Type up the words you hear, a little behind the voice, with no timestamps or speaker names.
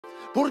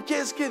¿Por qué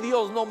es que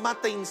Dios no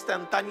mata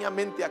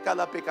instantáneamente a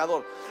cada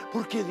pecador?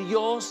 Porque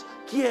Dios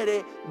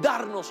quiere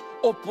darnos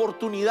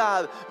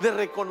oportunidad de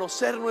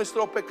reconocer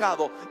nuestro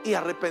pecado y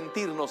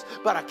arrepentirnos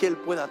para que Él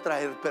pueda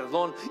traer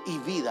perdón y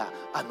vida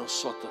a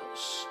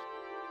nosotros.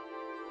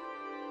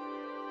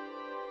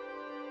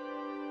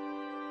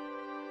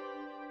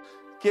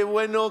 Qué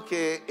bueno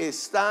que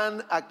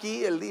están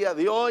aquí el día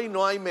de hoy.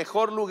 No hay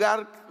mejor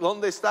lugar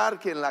donde estar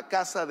que en la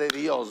casa de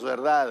Dios,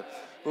 ¿verdad?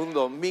 Un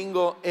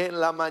domingo en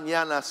la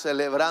mañana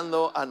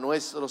celebrando a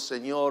nuestro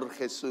Señor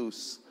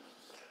Jesús.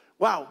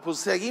 Wow, pues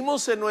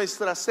seguimos en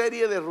nuestra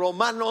serie de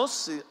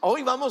Romanos.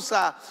 Hoy vamos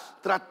a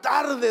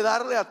tratar de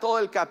darle a todo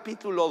el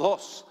capítulo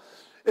 2.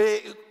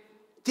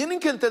 Tienen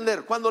que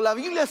entender, cuando la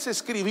Biblia se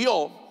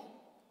escribió,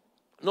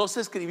 no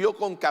se escribió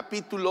con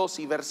capítulos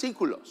y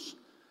versículos.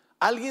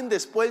 Alguien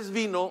después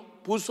vino,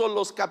 puso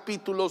los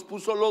capítulos,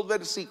 puso los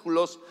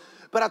versículos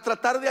para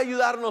tratar de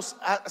ayudarnos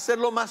a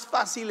hacerlo más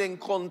fácil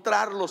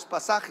encontrar los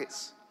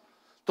pasajes.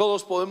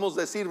 Todos podemos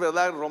decir,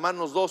 ¿verdad?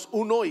 Romanos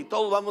 2:1 y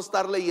todos vamos a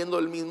estar leyendo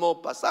el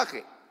mismo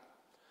pasaje.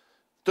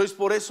 Entonces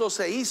por eso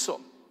se hizo.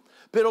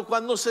 Pero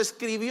cuando se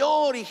escribió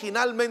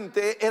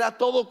originalmente era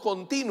todo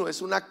continuo,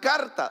 es una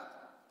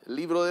carta, el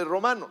libro de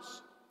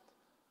Romanos.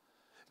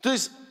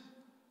 Entonces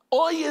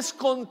hoy es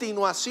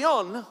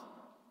continuación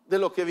de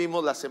lo que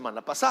vimos la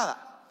semana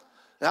pasada.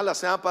 La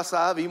semana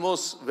pasada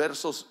vimos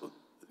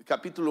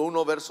capítulo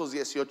 1, versos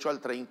 18 al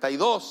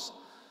 32.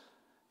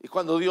 Y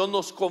cuando Dios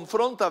nos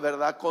confronta,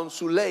 ¿verdad?, con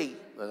su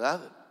ley,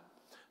 ¿verdad?,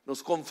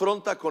 nos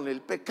confronta con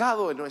el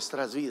pecado en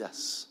nuestras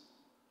vidas.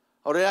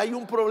 Ahora hay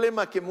un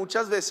problema que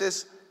muchas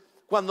veces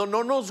cuando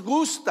no nos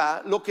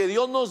gusta lo que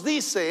Dios nos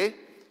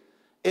dice,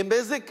 en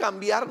vez de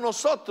cambiar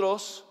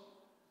nosotros,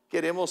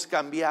 queremos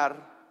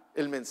cambiar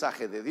el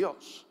mensaje de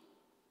Dios.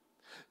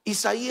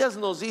 Isaías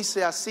nos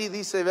dice así,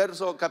 dice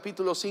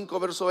capítulo 5,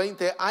 verso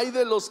 20: hay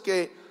de los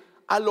que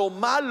a lo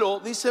malo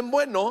dicen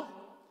bueno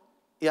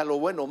y a lo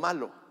bueno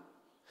malo,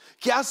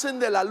 que hacen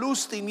de la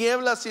luz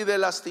tinieblas y de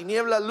las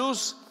tinieblas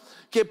luz,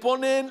 que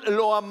ponen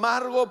lo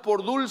amargo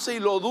por dulce y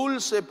lo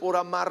dulce por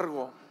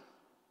amargo.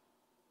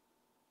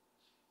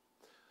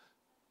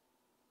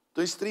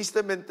 Entonces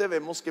tristemente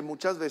vemos que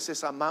muchas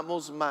veces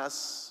amamos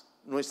más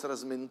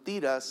nuestras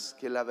mentiras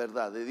que la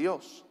verdad de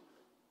Dios.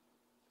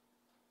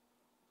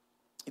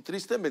 Y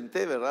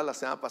tristemente, ¿verdad?, la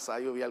semana pasada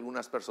yo vi a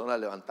algunas personas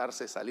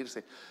levantarse,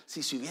 salirse.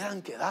 Si se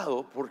hubieran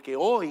quedado, porque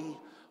hoy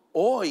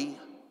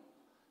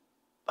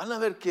van a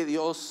ver que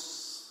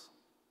Dios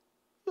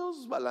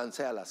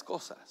balancea las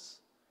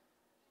cosas.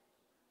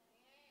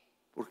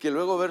 Porque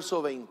luego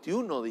verso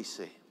 21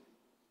 dice: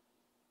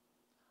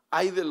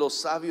 hay de los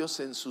sabios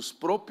en sus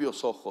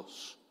propios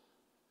ojos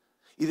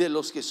y de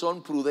los que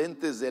son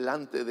prudentes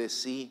delante de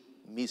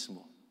sí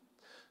mismo.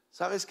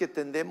 ¿Sabes que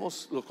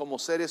tendemos como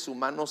seres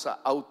humanos a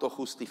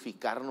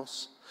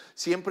autojustificarnos?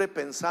 Siempre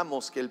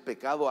pensamos que el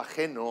pecado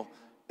ajeno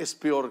es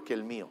peor que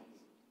el mío.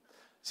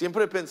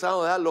 Siempre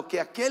pensamos, ¿verdad?, lo que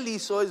aquel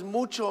hizo es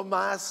mucho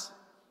más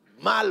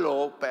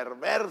malo,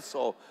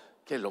 perverso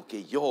que lo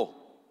que yo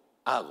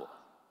hago,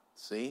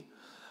 ¿sí?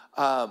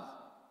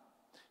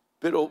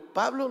 Pero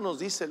Pablo nos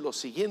dice lo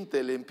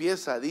siguiente,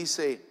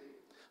 dice: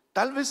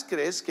 tal vez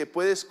crees que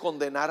puedes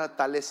condenar a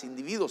tales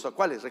individuos. ¿A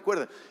cuáles?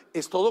 Recuerden,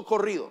 es todo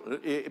corrido.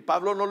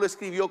 Pablo no lo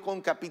escribió con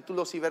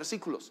capítulos y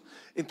versículos.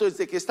 Entonces,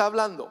 ¿de qué está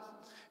hablando?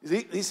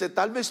 Dice: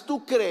 tal vez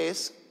tú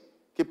crees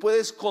que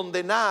puedes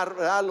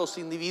condenar a los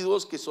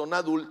individuos que son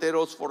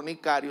adúlteros,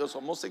 fornicarios,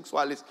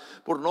 homosexuales,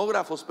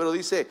 pornógrafos. Pero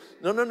dice: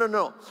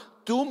 no,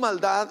 tu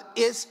maldad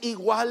es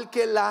igual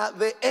que la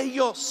de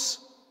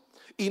ellos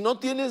y no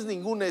tienes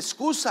ninguna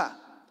excusa.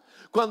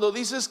 Cuando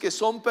dices que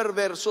son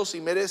perversos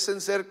y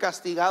merecen ser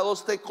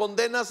castigados, te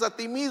condenas a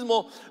ti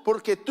mismo,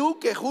 porque tú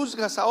que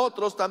juzgas a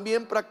otros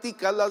también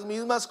practicas las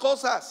mismas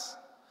cosas.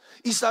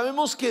 Y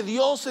sabemos que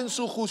Dios en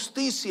su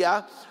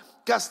justicia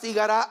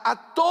castigará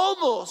a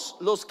todos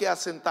los que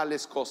hacen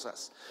tales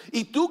cosas.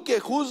 Y tú que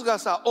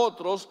juzgas a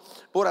otros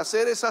por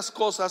hacer esas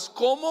cosas,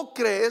 ¿cómo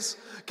crees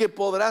que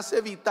podrás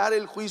evitar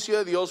el juicio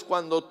de Dios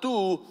cuando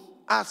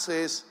tú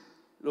haces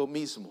lo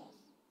mismo?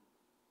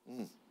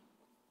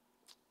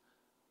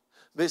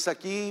 ¿Ves?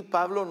 Aquí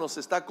Pablo nos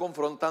está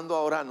confrontando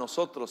ahora a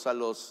nosotros, a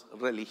los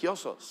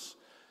religiosos,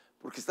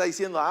 porque está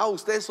diciendo: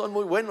 ustedes son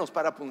muy buenos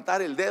para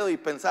apuntar el dedo y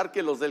pensar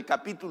que los del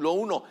capítulo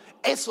 1,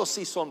 esos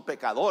sí son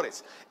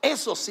pecadores,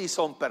 esos sí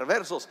son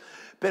perversos.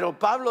 Pero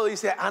Pablo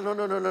dice: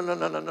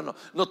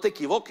 no te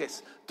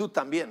equivoques, tú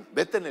también,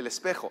 vete en el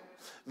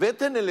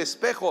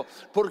espejo,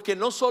 porque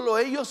no solo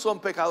ellos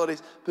son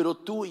pecadores, pero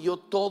tú y yo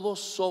todos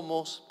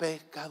somos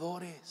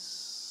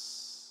pecadores.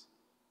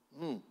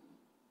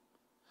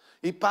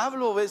 Y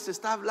Pablo, ¿ves?,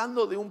 está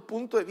hablando de un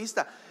punto de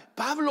vista.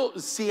 Pablo,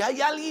 si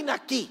hay alguien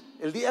aquí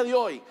el día de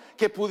hoy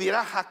que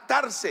pudiera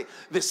jactarse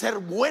de ser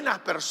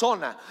buena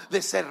persona,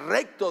 de ser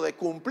recto, de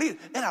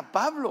cumplir, era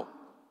Pablo.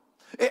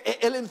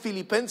 Él en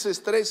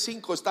Filipenses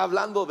 3:5 está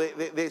hablando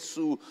de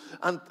su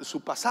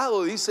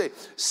pasado. Dice: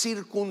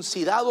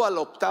 circuncidado al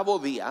octavo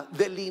día,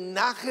 del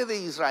linaje de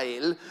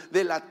Israel,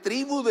 de la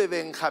tribu de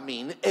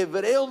Benjamín,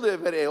 hebreo de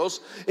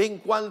hebreos, en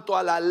cuanto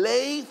a la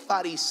ley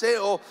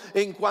fariseo,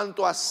 en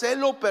cuanto a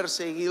celo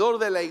perseguidor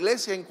de la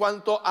iglesia, en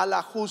cuanto a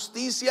la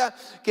justicia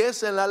que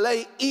es en la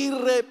ley,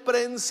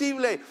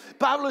 irreprensible.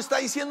 Pablo está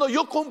diciendo: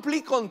 yo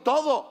cumplí con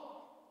todo.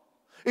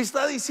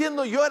 Está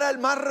diciendo: yo era el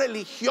más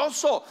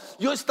religioso.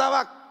 Yo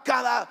estaba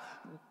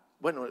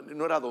bueno,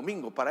 no era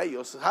domingo para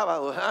ellos,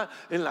 sábado,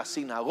 en la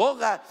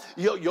sinagoga.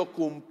 Yo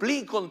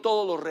cumplí con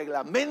todos los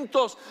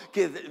reglamentos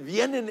que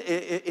vienen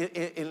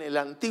en el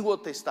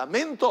Antiguo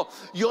Testamento.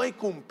 Yo he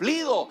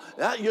cumplido,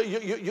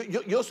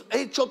 yo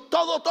he hecho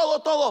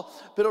todo.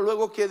 Pero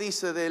luego, ¿qué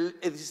dice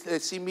de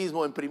sí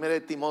mismo? En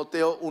 1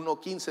 Timoteo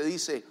 1:15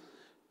 dice: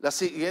 la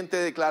siguiente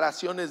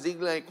declaración es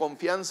digna de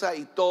confianza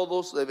y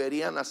todos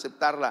deberían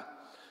aceptarla.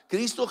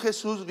 Cristo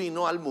Jesús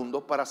vino al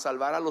mundo para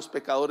salvar a los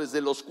pecadores,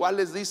 de los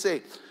cuales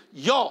dice: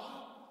 yo,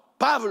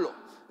 Pablo,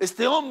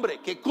 este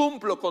hombre que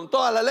cumplo con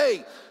toda la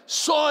ley,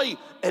 soy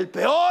el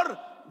peor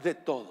de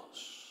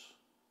todos.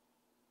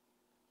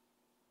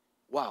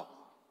 Wow,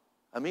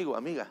 amigo,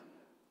 amiga,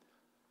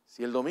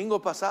 si el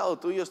domingo pasado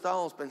tú y yo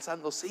estábamos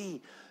pensando: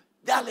 sí,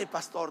 dale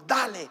pastor,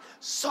 dale,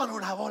 son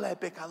una bola de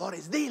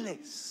pecadores,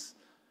 diles.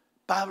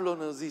 Pablo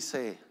nos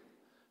dice: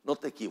 no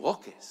te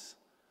equivoques,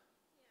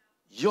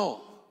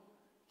 yo,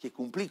 que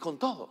cumplí con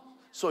todo,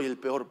 soy el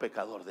peor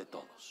pecador de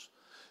todos.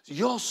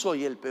 Yo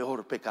soy el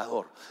peor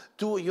pecador.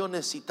 Tú y yo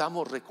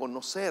necesitamos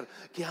reconocer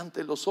que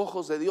ante los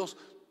ojos de Dios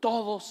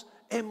todos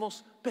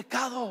hemos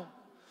pecado.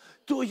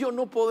 Tú y yo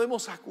no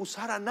podemos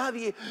acusar a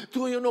nadie.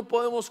 Tú y yo no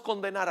podemos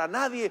condenar a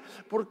nadie,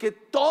 porque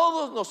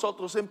todos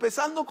nosotros,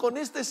 empezando con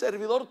este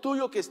servidor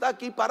tuyo que está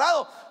aquí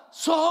parado,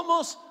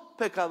 somos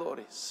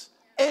pecadores.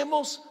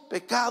 Hemos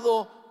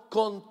pecado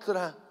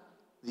contra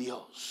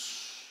Dios.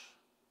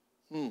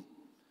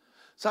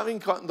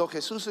 ¿Saben? Cuando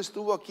Jesús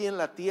estuvo aquí en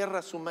la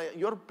tierra, su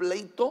mayor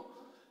pleito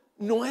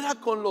no era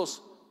con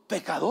los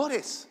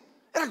pecadores,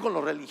 era con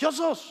los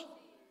religiosos.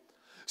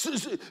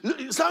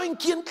 ¿Saben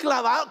quién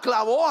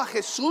clavó a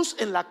Jesús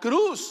en la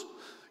cruz?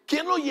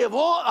 ¿Quién lo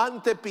llevó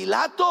ante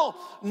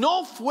Pilato?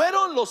 No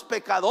fueron los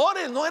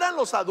pecadores, no eran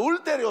los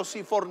adúlteros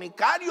y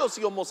fornicarios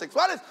y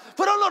homosexuales,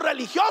 fueron los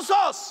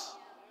religiosos.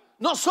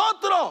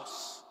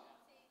 Nosotros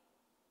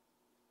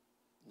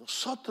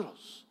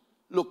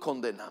lo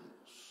condenamos.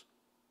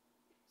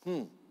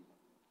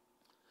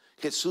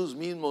 Jesús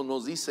mismo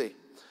nos dice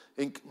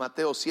en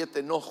Mateo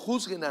 7: no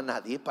juzguen a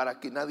nadie para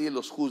que nadie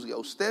los juzgue a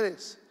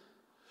ustedes,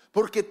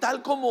 porque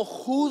tal como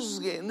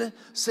juzguen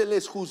se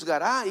les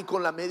juzgará, y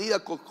con la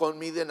medida que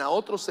miden a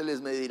otros se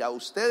les medirá a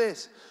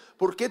ustedes.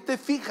 ¿Por qué te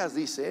fijas,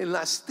 dice, en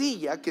la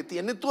astilla que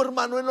tiene tu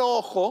hermano en el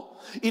ojo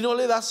y no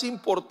le das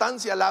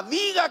importancia a la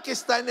viga que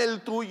está en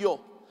el tuyo?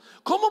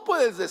 ¿Cómo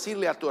puedes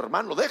decirle a tu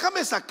hermano: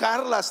 déjame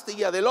sacar la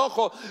astilla del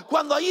ojo,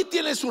 cuando allí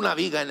tienes una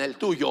viga en el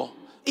tuyo?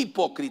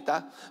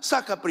 Hipócrita,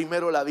 saca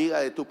primero la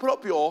viga de tu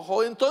propio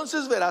ojo,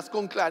 entonces verás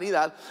con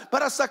claridad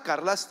para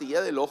sacar la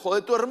astilla del ojo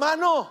de tu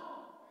hermano.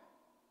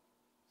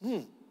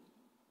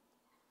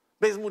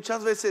 ¿Ves?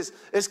 Muchas veces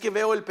es que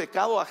veo el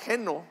pecado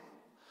ajeno,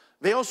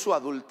 veo su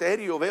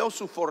adulterio, veo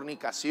su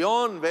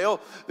fornicación, veo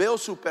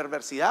su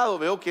perversidad, o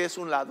veo que es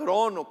un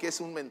ladrón, o que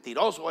es un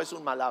mentiroso, o es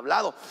un mal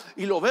hablado,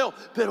 y lo veo,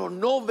 pero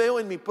no veo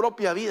en mi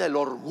propia vida el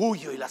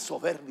orgullo y la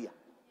soberbia.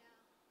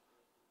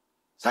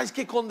 ¿Sabes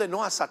qué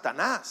condenó a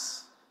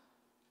Satanás?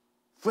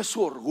 Fue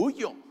su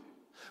orgullo,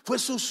 fue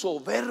su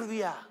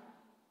soberbia.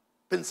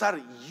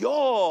 Pensar: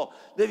 yo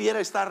debiera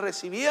estar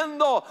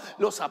recibiendo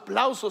los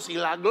aplausos y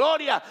la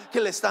gloria que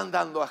le están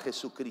dando a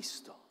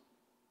Jesucristo.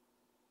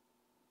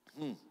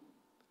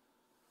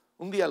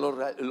 Un día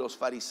los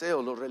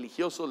fariseos, los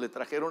religiosos, le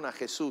trajeron a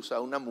Jesús a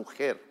una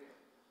mujer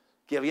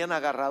que habían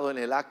agarrado en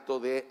el acto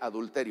de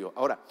adulterio.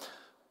 Ahora,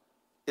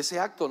 ese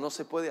acto no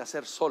se puede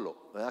hacer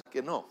solo, ¿verdad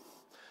que no?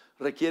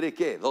 Requiere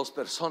que 2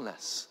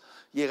 personas.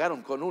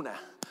 Llegaron con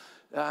una.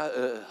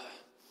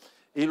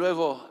 Y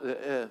luego,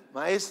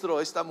 maestro,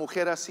 esta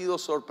mujer ha sido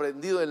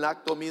sorprendida en el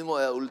acto mismo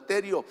de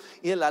adulterio,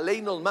 y en la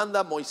ley nos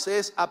manda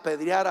Moisés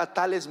apedrear a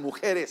tales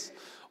mujeres.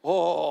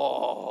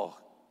 Oh,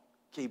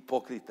 qué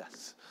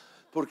hipócritas,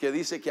 porque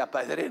dice que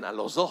apedren a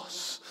los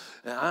dos,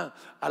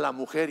 a la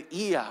mujer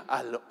y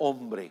al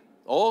hombre.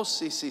 Oh,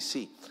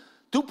 sí.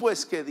 ¿Tú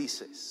pues qué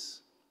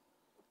dices?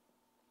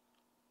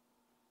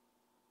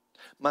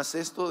 Mas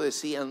esto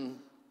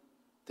decían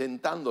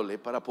tentándole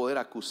para poder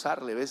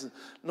acusarle. ¿Ves?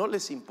 No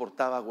les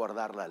importaba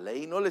guardar la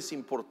ley, no les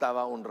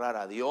importaba honrar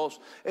a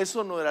Dios.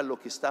 Eso no era lo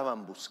que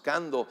estaban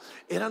buscando.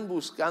 Eran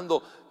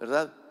buscando,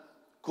 ¿verdad?,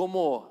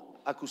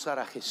 cómo acusar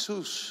a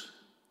Jesús.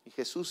 Y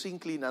Jesús,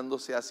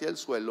 inclinándose hacia el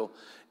suelo,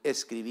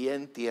 escribía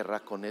en tierra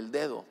con el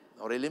dedo.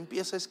 Ahora él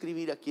empieza a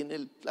escribir aquí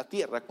en la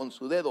tierra con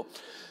su dedo.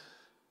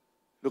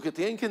 Lo que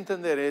tienen que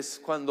entender es,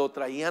 cuando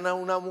traían a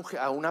una mujer,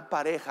 a una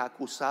pareja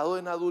acusado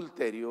en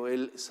adulterio,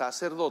 el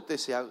sacerdote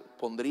se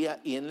pondría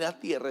y en la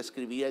tierra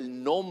escribía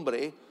el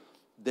nombre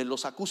de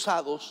los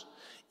acusados,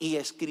 y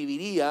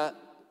escribiría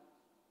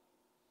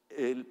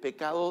el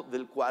pecado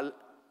del cual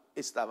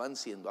estaban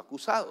siendo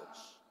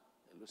acusados.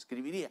 Él lo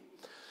escribiría.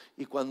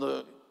 Y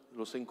cuando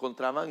los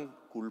encontraban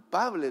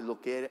culpables,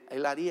 lo que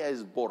él haría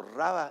es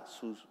borraba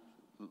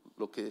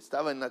lo que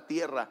estaba en la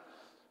tierra,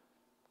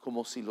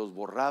 como si los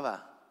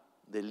borraba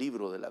del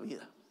libro de la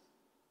vida.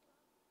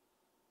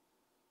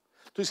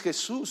 Entonces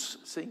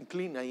Jesús se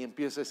inclina y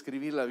empieza a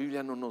escribir. La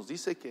Biblia no nos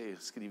dice que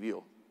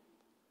escribió,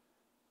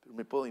 pero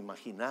me puedo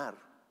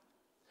imaginar,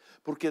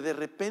 porque de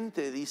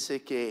repente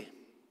dice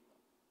que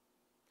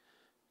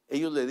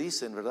ellos le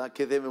dicen, ¿verdad?,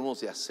 ¿qué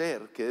debemos de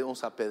hacer? ¿Qué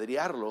debemos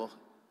apedrearlo?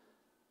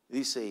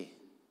 Dice,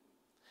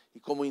 y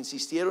como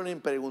insistieron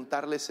en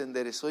preguntarle, se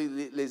enderezó y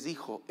les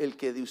dijo: el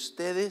que de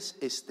ustedes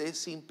esté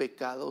sin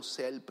pecado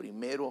sea el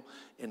primero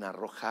en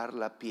arrojar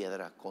la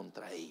piedra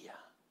contra ella.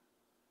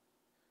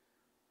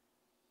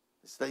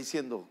 Está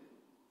diciendo,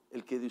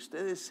 el que de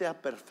ustedes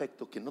sea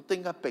perfecto, que no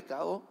tenga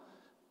pecado,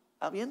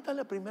 avienta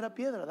la primera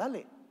piedra,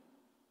 dale.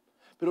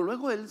 Pero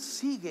luego él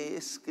sigue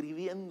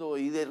escribiendo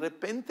y de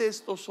repente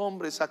estos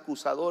hombres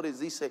acusadores,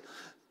 dice,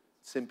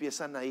 se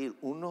empiezan a ir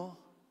uno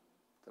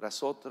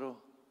tras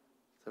otro,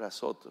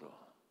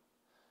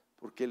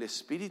 porque el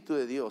Espíritu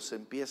de Dios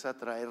empieza a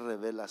traer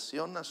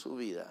revelación a su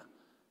vida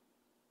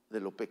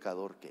de lo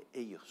pecador que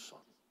ellos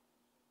son.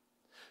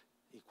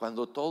 Y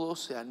cuando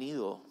todos se han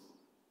ido,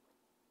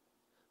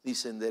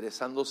 dice,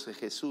 enderezándose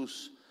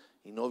Jesús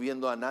y no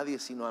viendo a nadie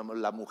sino a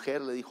la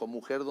mujer, le dijo: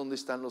 mujer, ¿dónde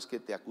están los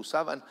que te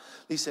acusaban?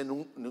 Dice,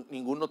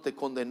 ninguno te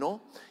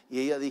condenó. Y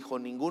ella dijo: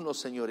 ninguno,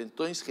 Señor.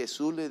 Entonces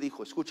Jesús le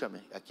dijo: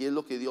 escúchame, aquí es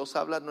lo que Dios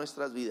habla en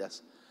nuestras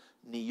vidas: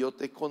 ni yo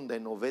te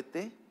condeno,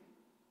 vete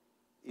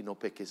y no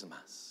peques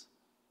más.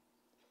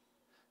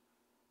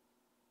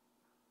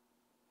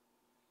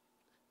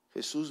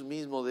 Jesús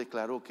mismo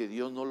declaró que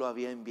Dios no lo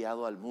había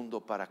enviado al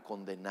mundo para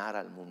condenar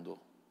al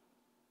mundo,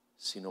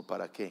 sino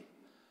 ¿para qué?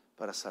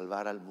 Para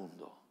salvar al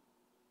mundo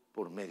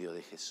por medio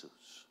de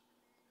Jesús.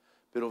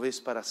 Pero ves,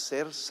 para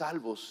ser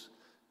salvos,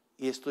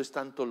 y esto es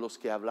tanto los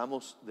que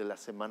hablamos de la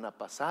semana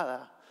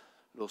pasada,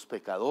 los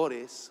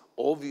pecadores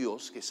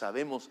obvios que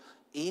sabemos,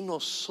 y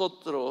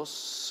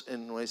nosotros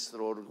en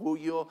nuestro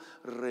orgullo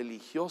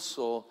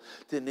religioso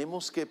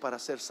tenemos que, para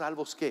ser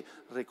salvos, que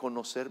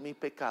reconocer mi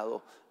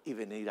pecado y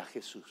venir a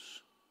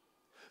Jesús.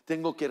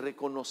 Tengo que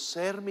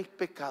reconocer mi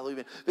pecado y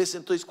 ¿ves?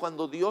 Entonces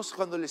cuando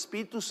el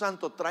Espíritu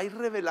Santo trae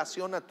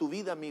revelación a tu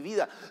vida, a mi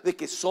vida, de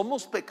que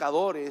somos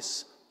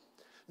pecadores,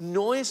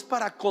 no es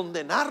para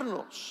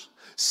condenarnos,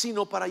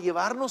 sino para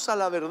llevarnos a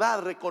la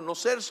verdad,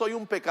 reconocer soy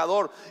un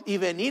pecador y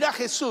venir a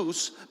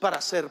Jesús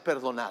para ser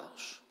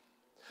perdonados.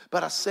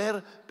 Para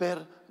ser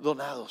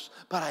perdonados.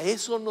 Para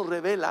eso nos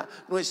revela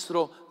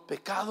nuestro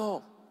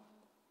pecado.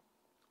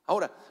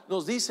 Ahora,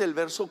 nos dice el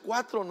verso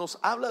 4, nos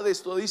habla de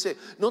esto, dice: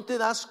 ¿no te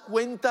das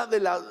cuenta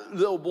de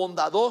lo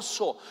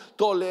bondadoso,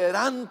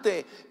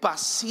 tolerante,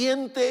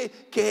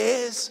 paciente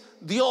que es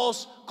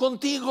Dios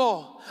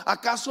contigo?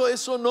 ¿Acaso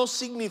eso no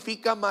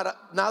significa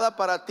nada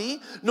para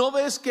ti? ¿No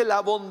ves que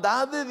la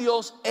bondad de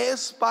Dios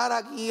es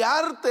para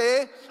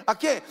guiarte? ¿A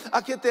qué?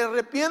 A que te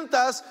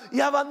arrepientas y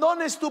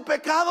abandones tu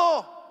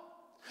pecado.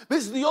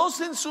 ¿Ves?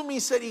 Dios en su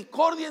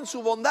misericordia, en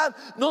su bondad,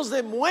 nos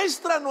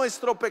demuestra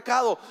nuestro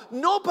pecado,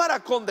 no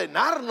para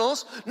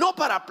condenarnos, no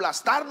para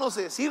aplastarnos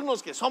y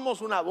decirnos que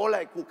somos una bola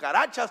de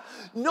cucarachas.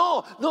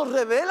 No, nos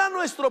revela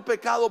nuestro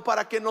pecado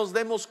para que nos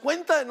demos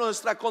cuenta de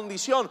nuestra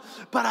condición,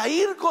 para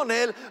ir con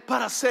Él,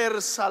 para ser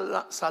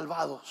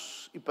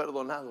salvados y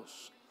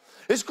perdonados.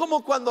 Es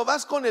como cuando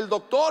vas con el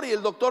doctor y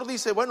el doctor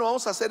dice: bueno,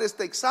 vamos a hacer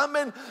este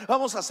examen,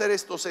 vamos a hacer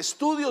estos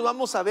estudios,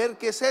 vamos a ver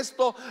qué es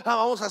esto,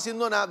 vamos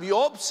haciendo una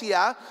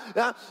biopsia.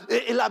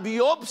 La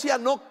biopsia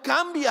no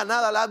cambia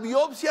nada, la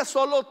biopsia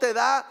solo te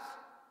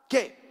da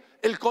 ¿qué?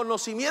 El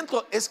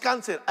conocimiento. Es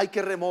cáncer, hay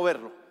que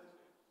removerlo.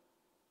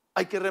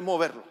 Hay que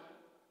removerlo.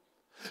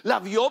 ¿La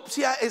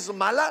biopsia es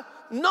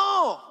mala?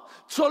 No.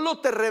 Solo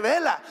te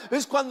revela.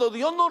 Es cuando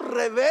Dios nos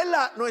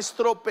revela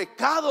nuestro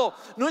pecado,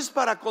 no es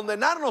para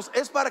condenarnos,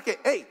 es para que,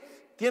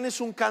 hey, tienes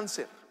un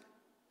cáncer,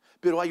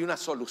 pero hay una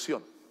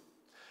solución.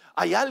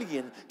 Hay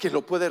alguien que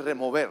lo puede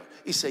remover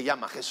y se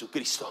llama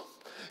Jesucristo,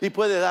 y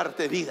puede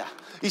darte vida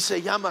y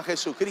se llama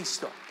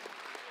Jesucristo.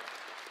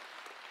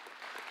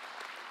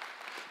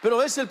 Pero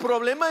ves, el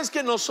problema es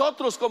que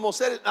nosotros como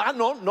seres,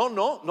 no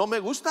me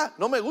gusta,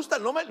 no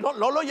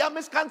lo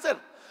llames cáncer,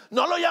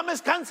 no lo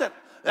llames cáncer,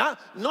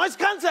 no es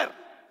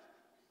cáncer.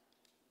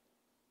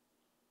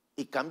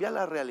 ¿Y cambia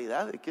la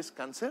realidad de que es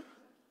cáncer?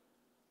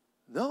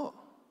 No.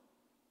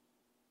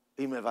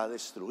 Y me va a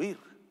destruir.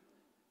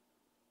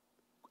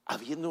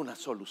 Habiendo una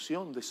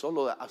solución de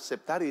solo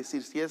aceptar y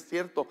decir: si es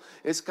cierto,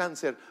 es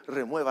cáncer,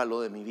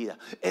 remuévalo de mi vida.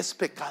 Es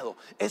pecado,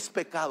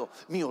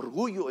 mi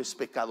orgullo es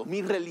pecado,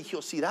 mi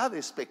religiosidad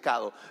es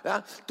pecado,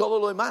 todo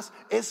lo demás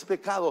es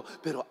pecado.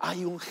 Pero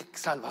hay un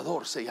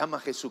Salvador, se llama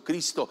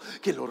Jesucristo,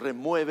 que lo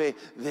remueve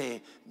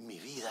de mi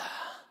vida.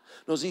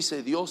 Nos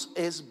dice: Dios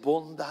es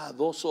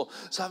bondadoso.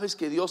 ¿Sabes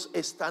que Dios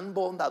es tan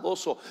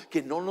bondadoso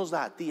que no nos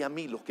da a ti y a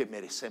mí lo que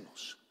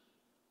merecemos?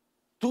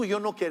 Tú y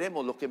yo no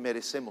queremos lo que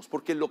merecemos,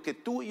 porque lo que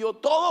tú y yo,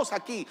 todos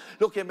aquí,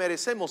 lo que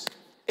merecemos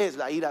es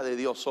la ira de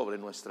Dios sobre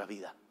nuestra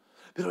vida.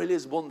 Pero Él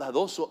es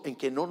bondadoso en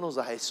que no nos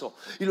da eso.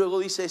 Y luego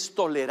dice, es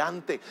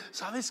tolerante.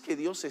 ¿Sabes que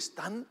Dios es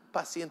tan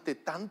paciente,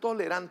 tan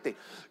tolerante?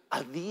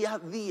 A día,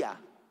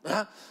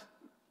 ¿verdad?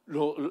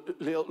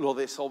 Lo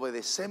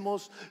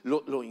desobedecemos,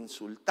 lo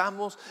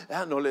insultamos,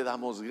 no le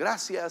damos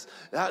gracias,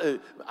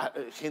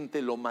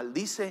 gente lo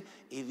maldice,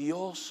 y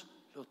Dios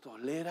lo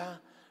tolera,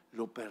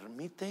 lo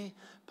permite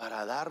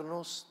para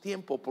darnos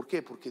tiempo. ¿Por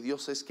qué? Porque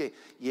Dios es que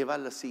lleva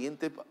la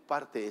siguiente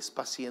parte, es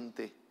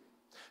paciente.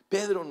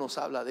 Pedro nos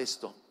habla de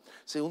esto.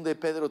 Según de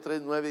Pedro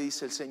 3:9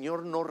 dice, el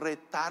Señor no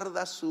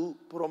retarda su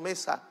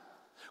promesa,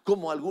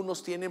 como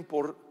algunos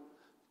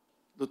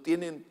lo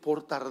tienen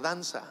por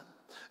tardanza.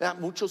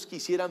 Muchos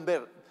quisieran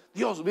ver,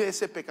 Dios, ve a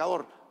ese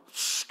pecador,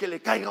 que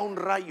le caiga un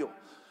rayo.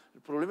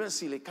 El problema es,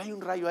 si le cae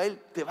un rayo a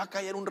él, te va a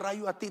caer un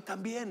rayo a ti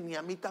también, y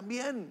a mí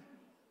también.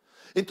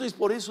 Entonces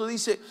por eso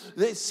dice,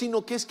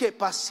 sino que es que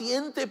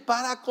paciente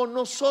para con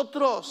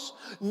nosotros,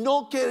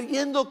 no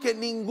queriendo que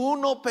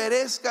ninguno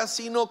perezca,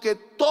 sino que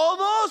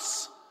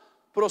todos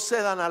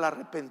procedan al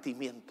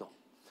arrepentimiento.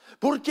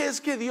 ¿Por qué es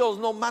que Dios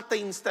no mata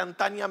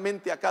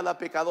instantáneamente a cada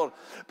pecador?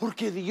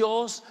 Porque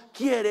Dios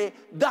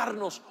quiere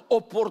darnos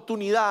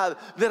oportunidad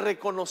de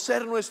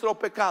reconocer nuestro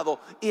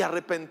pecado y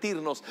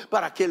arrepentirnos,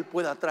 para que Él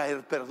pueda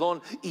traer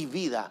perdón y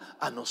vida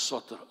a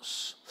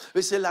nosotros.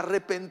 ¿Ves? El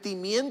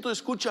arrepentimiento,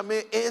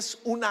 escúchame, es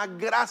una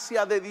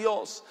gracia de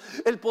Dios.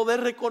 El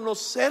poder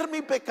reconocer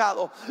mi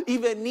pecado y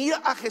venir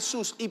a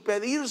Jesús y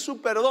pedir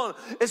su perdón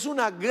es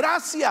una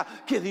gracia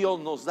que Dios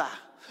nos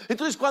da.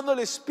 Entonces, cuando el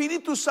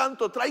Espíritu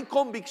Santo trae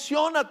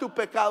convicción a tu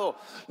pecado,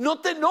 no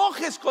te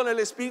enojes con el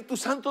Espíritu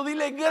Santo.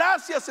 Dile,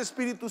 gracias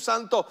Espíritu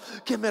Santo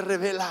que me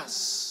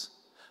revelas.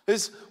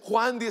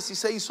 Juan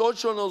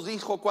 16:8 nos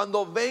dijo,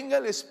 cuando venga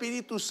el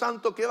Espíritu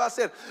Santo, ¿qué va a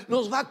hacer?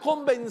 Nos va a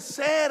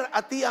convencer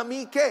a ti y a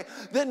mí, ¿qué?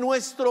 De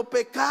nuestro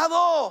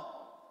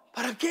pecado.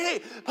 ¿Para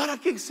qué? Para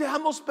que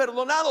seamos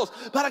perdonados,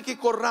 para que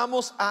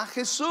corramos a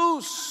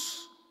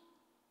Jesús.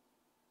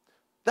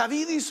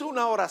 David hizo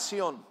una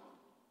oración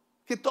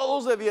que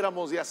todos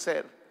debiéramos de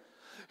hacer.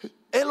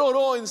 Él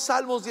oró en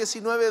Salmos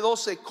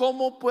 19:12,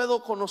 ¿cómo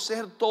puedo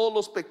conocer todos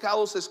los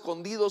pecados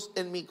escondidos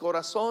en mi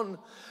corazón?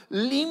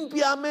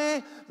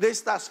 Límpiame de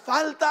estas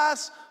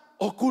faltas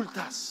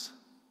ocultas.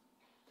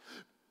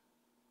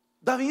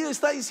 David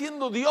está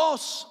diciendo,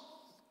 Dios,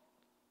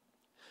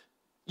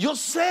 yo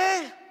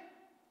sé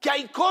que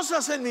hay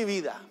cosas en mi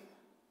vida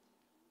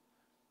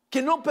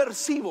que no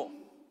percibo,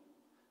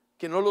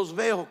 que no los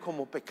veo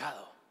como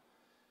pecado,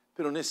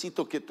 pero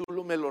necesito que tú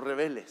me lo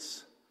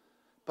reveles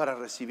para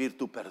recibir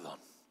tu perdón,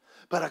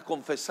 para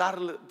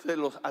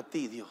confesártelos a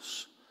ti,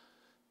 Dios.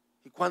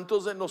 ¿Y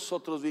cuántos de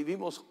nosotros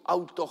vivimos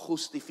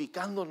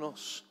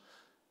autojustificándonos?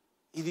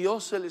 Y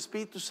Dios, el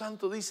Espíritu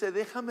Santo, dice,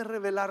 déjame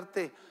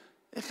revelarte,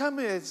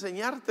 déjame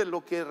enseñarte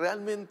lo que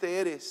realmente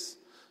eres.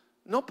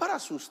 No para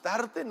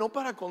asustarte, no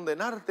para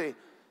condenarte,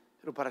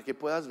 pero para que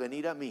puedas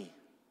venir a mí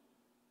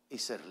y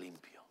ser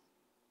limpio.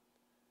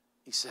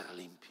 Y ser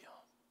limpio.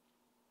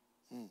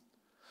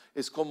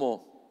 Es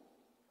como,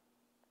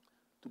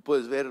 tú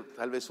puedes ver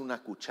tal vez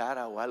una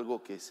cuchara o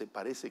algo que se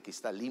parece que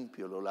está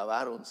limpio, lo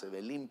lavaron, se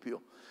ve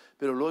limpio,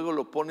 pero luego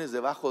lo pones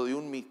debajo de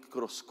un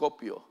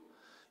microscopio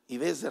y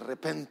ves de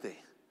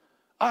repente,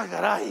 ¡ah,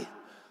 caray!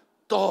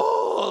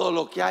 Todo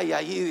lo que hay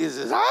allí,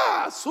 dices,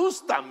 ¡ah,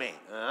 asústame!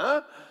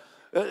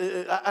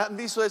 ¿Han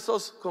visto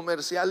esos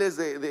comerciales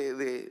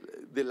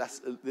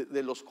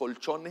de los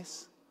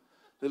colchones?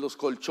 De los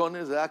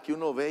colchones, ¿verdad? Que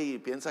uno ve y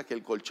piensa que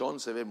el colchón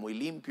se ve muy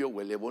limpio,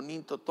 huele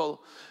bonito,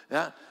 todo,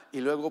 ¿verdad? Y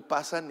luego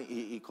pasan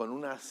y con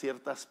una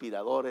cierta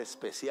aspiradora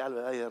especial,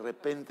 ¿verdad? Y de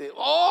repente,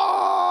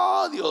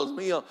 ¡oh, Dios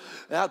mío!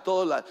 ¿verdad?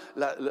 Toda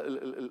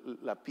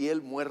la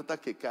piel muerta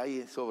que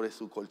cae sobre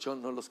su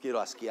colchón. No los quiero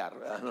asquear,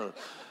 ¿verdad? No.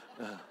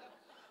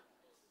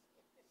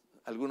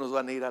 Algunos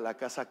van a ir a la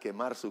casa a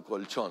quemar su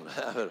colchón,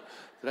 ¿verdad?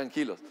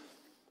 Tranquilos.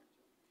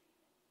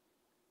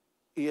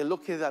 Y es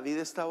lo que David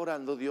está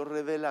orando, Dios,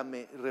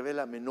 revélame,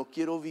 no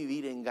quiero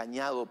vivir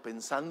engañado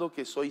pensando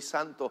que soy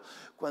santo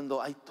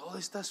cuando hay toda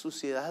esta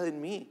suciedad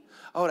en mí.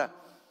 Ahora,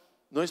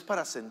 no es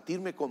para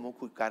sentirme como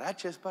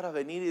cucaracha, es para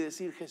venir y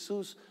decir,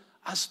 Jesús,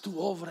 haz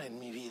tu obra en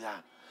mi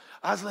vida,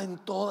 hazla en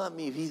toda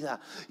mi vida,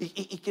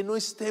 y que no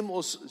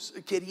estemos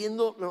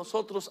queriendo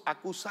nosotros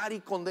acusar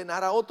y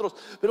condenar a otros.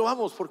 Pero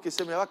vamos, porque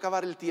se me va a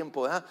acabar el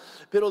tiempo, ¿verdad?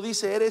 Pero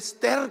dice,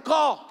 eres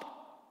terco.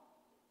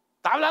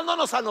 Está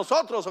hablándonos a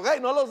nosotros, ¿ok?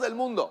 No a los del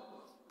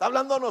mundo. Está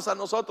hablándonos a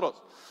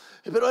nosotros.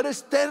 Pero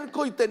eres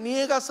terco y te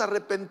niegas a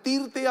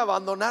arrepentirte y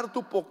abandonar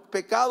tu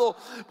pecado.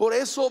 Por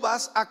eso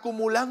vas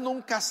acumulando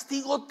un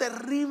castigo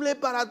terrible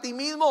para ti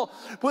mismo,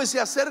 pues se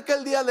acerca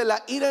el día de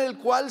la ira, en el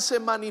cual se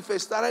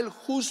manifestará el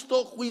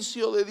justo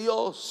juicio de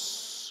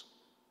Dios.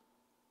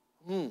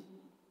 El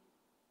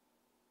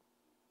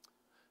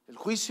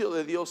juicio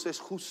de Dios es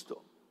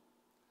justo.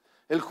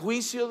 El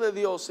juicio de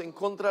Dios en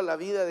contra de la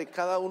vida de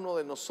cada uno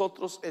de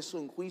nosotros es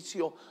un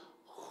juicio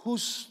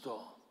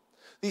justo.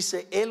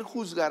 Dice, Él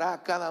juzgará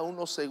a cada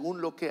uno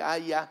según lo que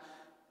haya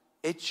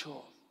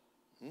hecho.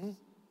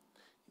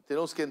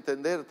 Tenemos que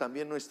entender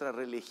también nuestra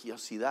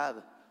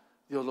religiosidad.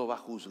 Dios lo va a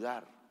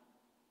juzgar.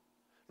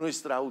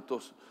 Nuestra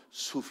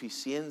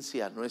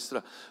autosuficiencia,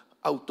 nuestra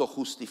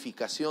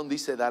autojustificación,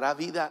 dice, dará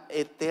vida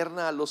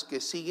eterna a los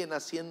que siguen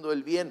haciendo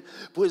el bien,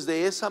 pues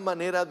de esa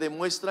manera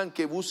demuestran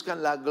que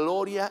buscan la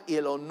gloria y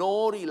el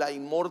honor y la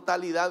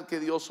inmortalidad que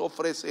Dios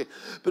ofrece,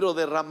 pero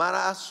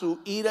derramará su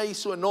ira y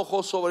su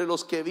enojo sobre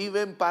los que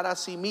viven para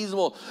sí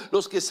mismos,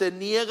 los que se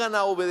niegan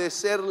a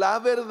obedecer la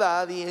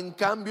verdad y en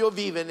cambio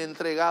viven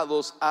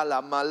entregados a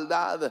la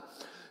maldad.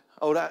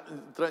 Ahora,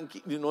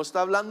 no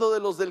está hablando de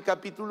los del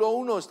capítulo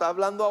 1, está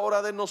hablando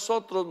ahora de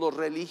nosotros, los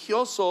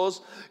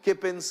religiosos, que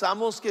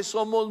pensamos que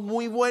somos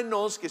muy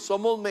buenos, que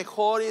somos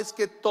mejores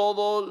que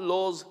todos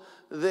los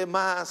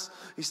demás.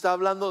 Está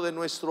hablando de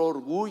nuestro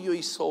orgullo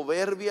y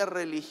soberbia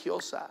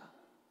religiosa.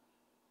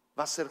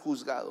 Va a ser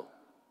juzgado.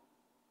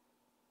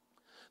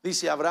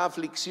 Dice, habrá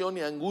aflicción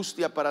y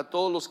angustia para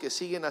todos los que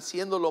siguen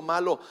haciendo lo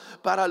malo,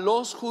 para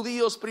los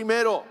judíos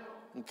primero,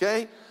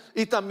 ¿ok?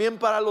 Y también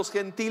para los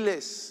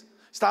gentiles.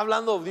 Está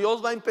hablando,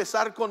 Dios va a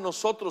empezar con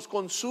nosotros,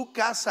 con su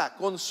casa,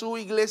 con su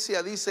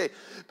iglesia. Dice,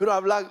 pero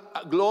habla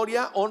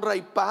gloria, honra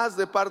y paz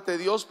de parte de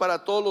Dios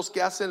para todos los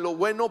que hacen lo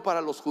bueno,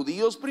 para los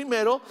judíos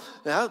primero,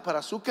 ¿verdad?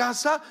 Para su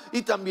casa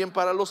y también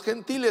para los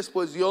gentiles,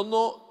 pues Dios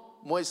no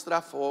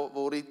muestra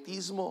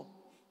favoritismo.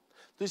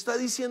 Entonces está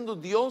diciendo,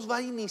 Dios va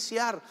a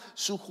iniciar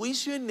su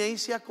juicio en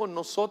inicia con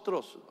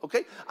nosotros, ¿ok?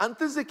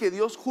 Antes de que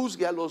Dios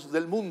juzgue a los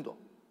del mundo,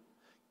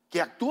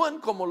 que actúan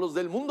como los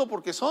del mundo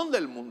porque son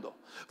del mundo,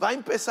 va a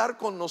empezar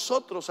con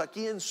nosotros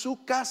aquí en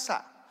su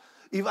casa.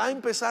 Y va a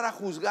empezar a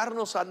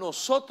juzgarnos a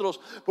nosotros,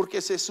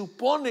 porque se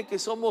supone que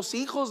somos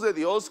hijos de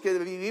Dios, que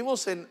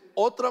vivimos en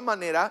otra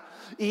manera,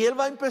 y Él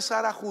va a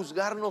empezar a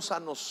juzgarnos a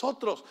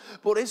nosotros.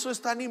 Por eso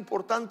es tan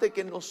importante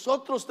que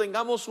nosotros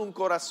tengamos un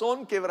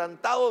corazón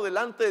quebrantado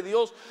delante de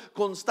Dios,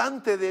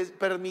 constante,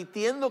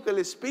 permitiendo que el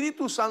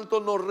Espíritu Santo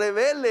nos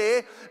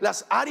revele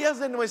las áreas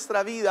de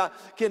nuestra vida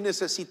que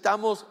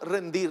necesitamos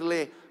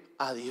rendirle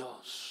a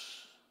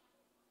Dios.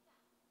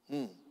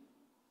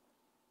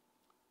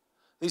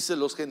 Dice,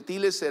 los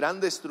gentiles serán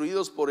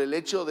destruidos por el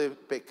hecho de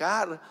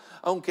pecar,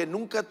 aunque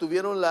nunca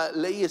tuvieron la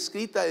ley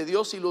escrita de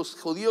Dios, y los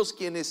judíos,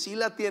 quienes sí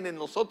la tienen,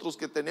 nosotros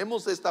que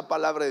tenemos esta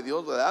palabra de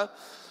Dios, ¿verdad?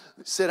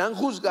 Serán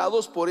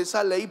juzgados por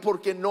esa ley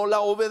porque no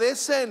la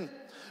obedecen.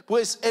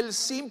 Pues el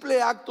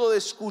simple acto de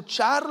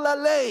escuchar la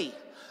ley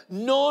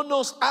no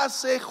nos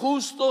hace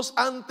justos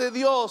ante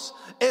Dios.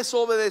 Es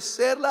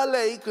obedecer la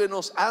ley que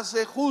nos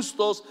hace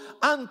justos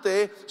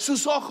ante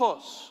sus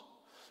ojos.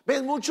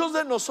 ¿Ves? Muchos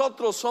de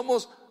nosotros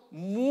somos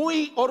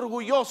muy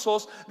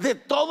orgullosos de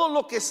todo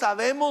lo que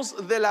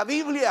sabemos de la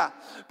Biblia,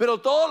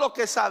 pero todo lo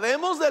que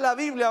sabemos de la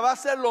Biblia va a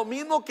ser lo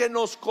mismo que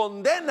nos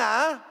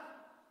condena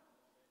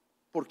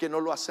porque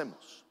no lo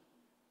hacemos.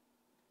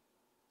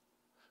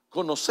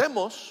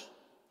 Conocemos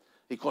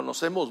y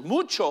conocemos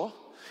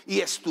mucho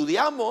y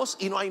estudiamos,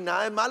 y no hay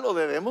nada de malo,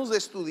 debemos de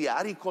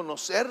estudiar y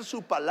conocer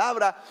su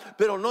palabra,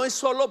 pero no es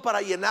solo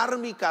para llenar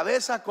mi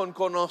cabeza con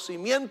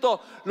conocimiento.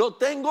 Lo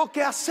tengo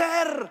que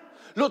hacer,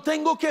 lo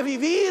tengo que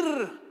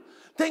vivir.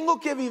 Tengo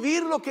que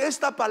vivir lo que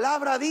esta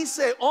palabra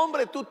dice.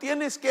 Hombre, tú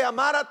tienes que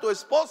amar a tu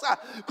esposa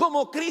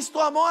como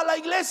Cristo amó a la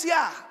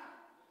iglesia,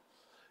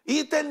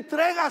 y te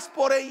entregas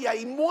por ella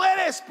y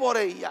mueres por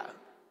ella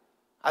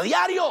a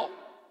diario.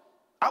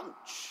 ¡Auch!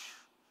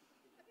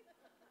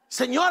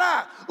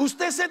 Señora,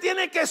 usted se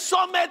tiene que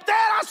someter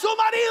a su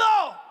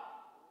marido.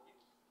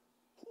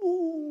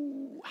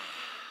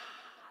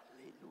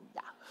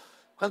 Aleluya.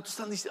 ¿Cuántos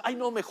están diciendo, ay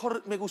no,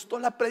 mejor me gustó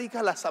la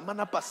prédica la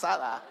semana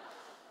pasada?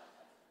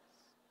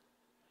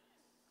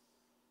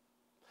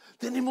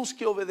 Tenemos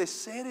que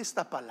obedecer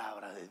esta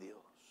palabra de Dios.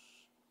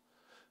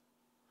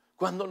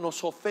 Cuando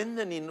nos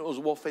ofenden y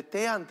nos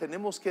bofetean,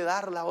 tenemos que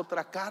dar la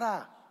otra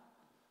cara,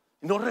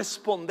 no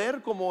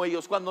responder como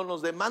ellos. Cuando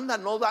nos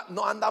demandan,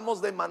 no andamos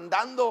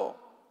demandando.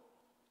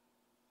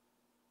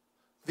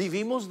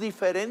 Vivimos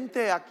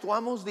diferente,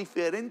 actuamos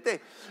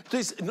diferente.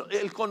 Entonces,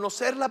 el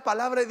conocer la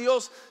palabra de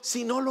Dios,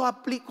 si no lo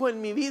aplico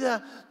en mi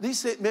vida,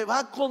 dice, me va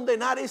a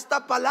condenar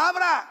esta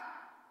palabra.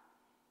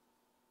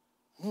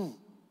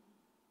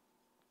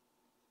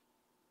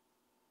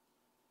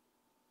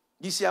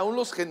 Dice, aún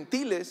los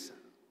gentiles,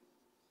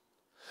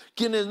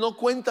 quienes no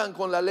cuentan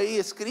con la ley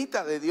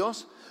escrita de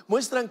Dios,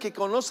 muestran que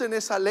conocen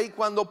esa ley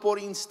cuando por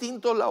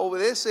instinto la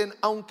obedecen,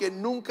 aunque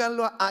nunca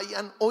lo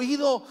hayan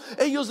oído.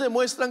 Ellos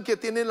demuestran que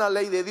tienen la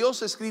ley de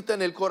Dios escrita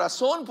en el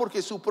corazón,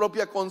 porque su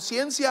propia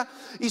conciencia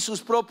y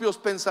sus propios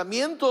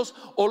pensamientos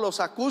o los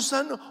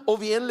acusan o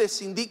bien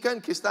les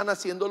indican que están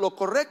haciendo lo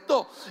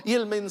correcto. Y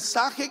el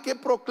mensaje que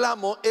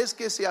proclamo es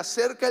que se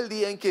acerca el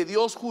día en que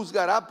Dios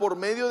juzgará por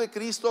medio de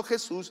Cristo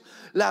Jesús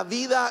la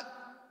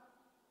vida,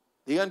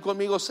 digan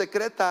conmigo,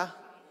 secreta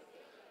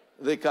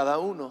de cada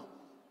uno.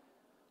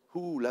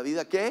 ¿La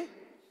vida qué?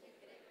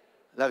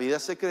 La vida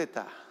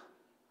secreta.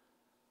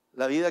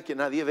 La vida que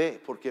nadie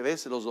ve, porque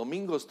ves, los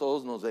domingos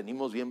todos nos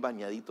venimos bien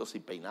bañaditos y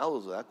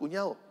peinados, ¿verdad,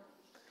 cuñado?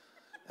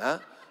 ¿Ah?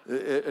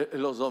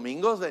 Los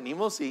domingos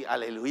venimos y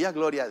aleluya,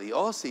 gloria a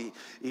Dios, y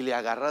le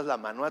agarras la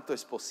mano a tu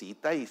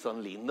esposita y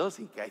son lindos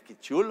y que hay que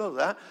chulos,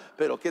 ¿verdad?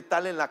 Pero qué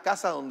tal en la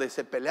casa donde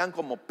se pelean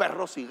como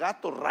perros y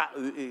gatos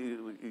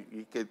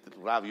y que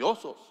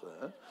rabiosos,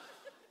 ¿verdad?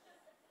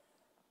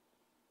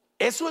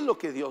 Eso es lo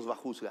que Dios va a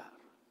juzgar,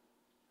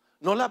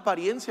 no la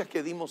apariencia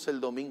que dimos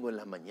el domingo en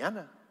la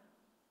mañana,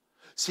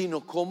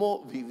 sino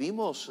cómo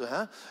vivimos,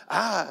 ¿verdad?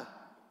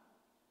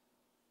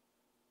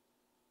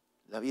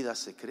 La vida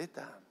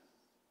secreta.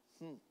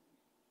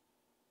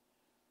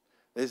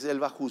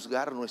 Él va a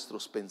juzgar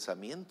nuestros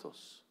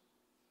pensamientos.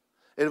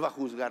 Él va a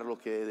juzgar lo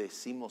que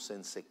decimos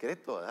en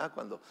secreto, ¿verdad?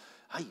 Cuando,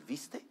 ay,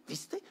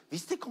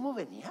 ¿viste cómo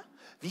venía?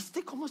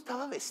 ¿Viste cómo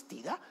estaba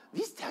vestida?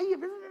 ¿Viste? Ay,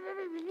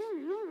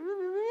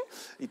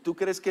 y tú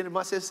crees que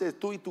más es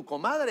tú y tu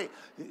comadre.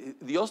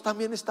 Dios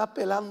también está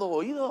pelando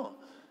oído,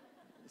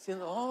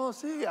 diciendo, oh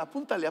sí,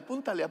 apúntale.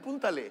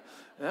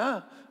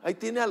 Ahí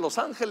tiene a los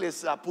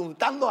ángeles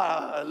apuntando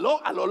a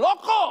lo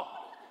loco.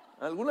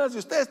 Algunas de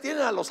ustedes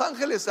tienen a los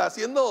ángeles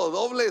haciendo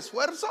doble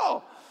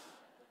esfuerzo.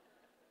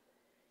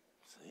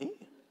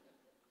 Sí.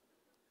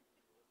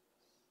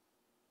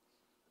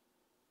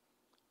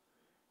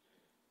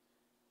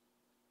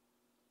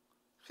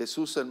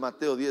 Jesús en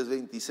Mateo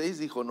 10:26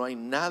 dijo, no hay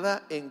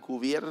nada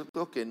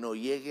encubierto que no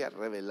llegue a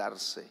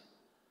revelarse,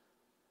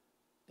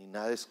 ni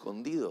nada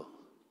escondido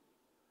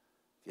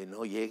que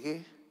no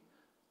llegue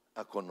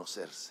a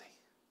conocerse.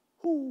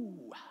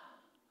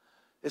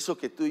 Eso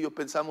que tú y yo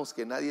pensamos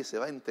que nadie se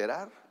va a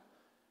enterar,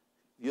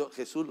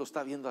 Jesús lo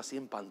está viendo así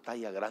en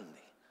pantalla grande,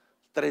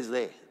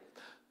 3D,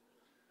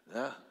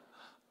 ¿verdad?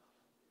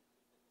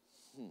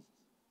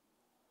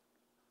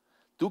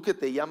 Tú que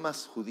te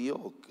llamas judío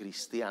o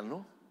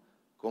cristiano,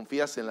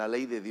 confías en la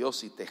ley de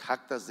Dios y te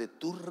jactas de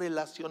tu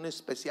relación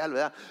especial,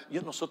 ¿verdad?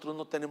 Nosotros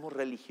no tenemos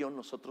religión,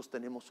 nosotros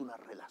tenemos una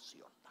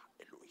relación.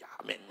 Aleluya,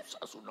 amén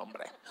a su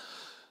nombre.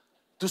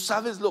 Tú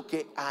sabes lo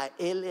que a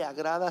Él le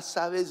agrada,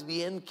 sabes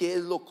bien qué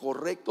es lo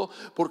correcto,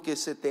 porque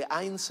se te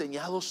ha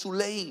enseñado su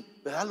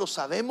ley, ¿verdad? Lo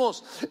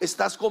sabemos.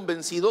 Estás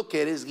convencido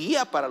que eres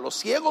guía para los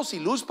ciegos y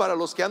luz para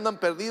los que andan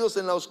perdidos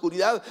en la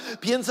oscuridad.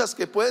 Piensas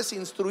que puedes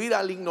instruir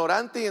al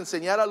ignorante y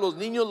enseñar a los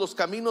niños los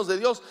caminos de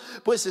Dios.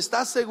 Pues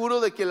estás seguro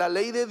de que la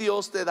ley de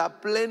Dios te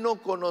da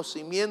pleno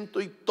conocimiento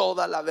y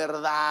toda la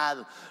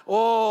verdad.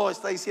 Oh,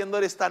 está diciendo,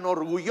 eres tan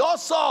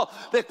orgulloso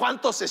de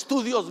cuántos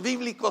estudios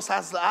bíblicos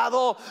has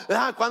dado,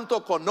 ¿verdad?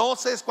 Cuánto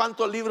conoces,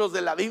 cuántos libros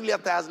de la Biblia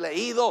te has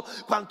leído,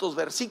 cuántos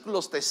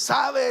versículos te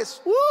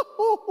sabes.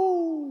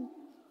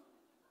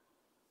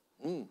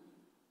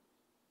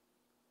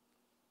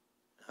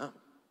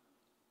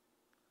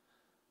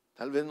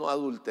 Tal vez no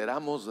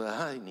adulteramos,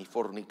 ni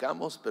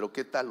fornicamos, pero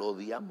qué tal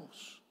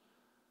odiamos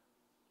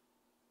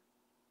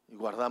y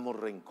guardamos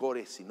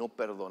rencores y no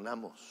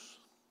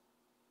perdonamos.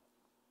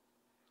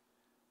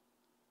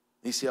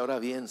 Dice, ahora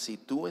bien, si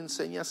tú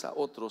enseñas a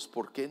otros,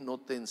 ¿por qué no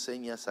te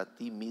enseñas a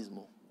ti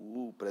mismo?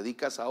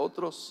 Predicas a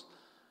otros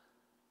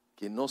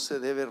que no se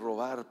debe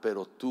robar,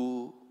 pero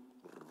tú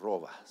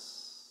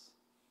robas.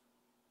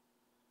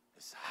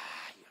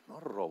 Yo no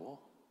robo.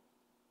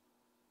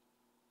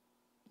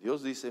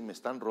 Dios dice, me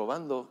están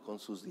robando con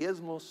sus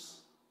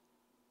diezmos.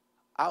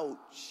 ¡Auch!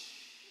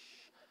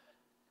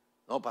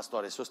 No,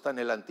 pastor, eso está en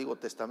el Antiguo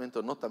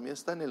Testamento. No, también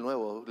está en el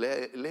Nuevo.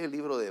 Lee el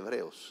libro de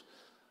Hebreos.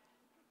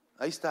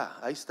 Ahí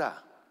está.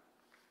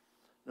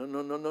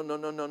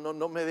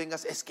 No me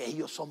vengas, es que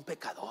ellos son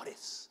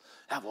pecadores,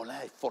 la bola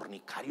de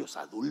fornicarios,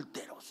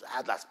 adúlteros,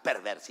 las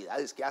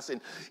perversidades que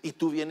hacen, y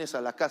tú vienes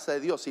a la casa de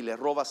Dios y le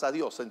robas a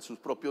Dios en sus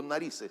propios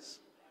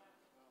narices.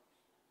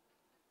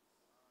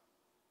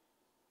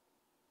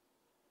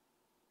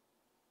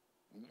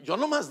 Yo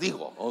nomás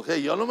digo,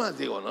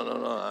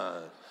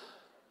 no.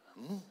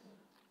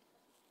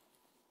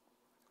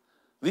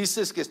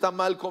 Dices que está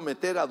mal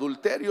cometer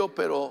adulterio,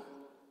 pero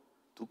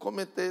 ¿tú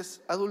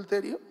cometes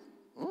adulterio?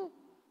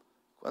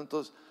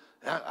 ¿Cuántos?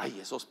 Ay,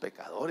 esos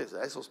pecadores,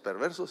 esos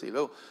perversos, y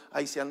luego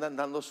ahí se andan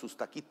dando sus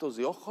taquitos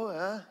de ojo,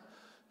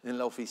 en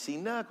la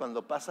oficina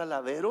cuando pasa el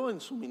Avero en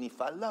su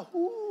minifalda.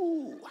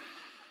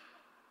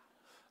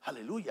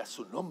 Aleluya,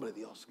 su nombre,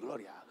 Dios,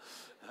 gloria.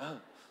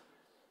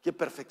 Qué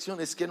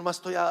perfección, es que nomás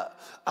estoy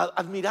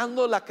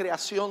admirando la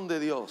creación de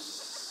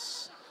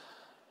Dios.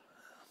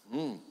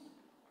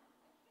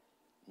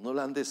 No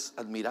la andes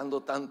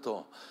admirando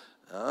tanto.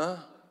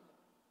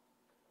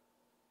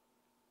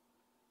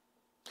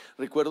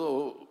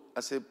 Recuerdo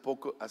hace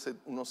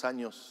unos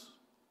años,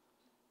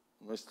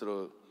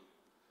 uno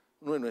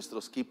de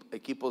nuestros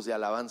equipos de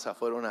alabanza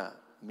fueron a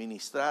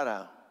ministrar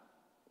a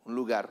un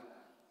lugar,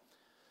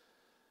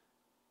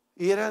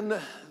 y eran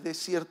de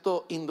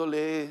cierto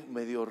índole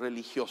medio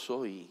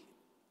religioso, y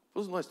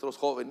pues nuestros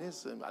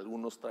jóvenes,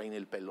 algunos traen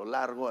el pelo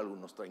largo,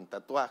 algunos traen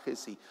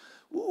tatuajes, y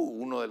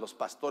uno de los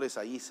pastores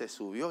ahí se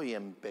subió y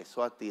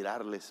empezó a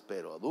tirarles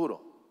pero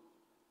duro.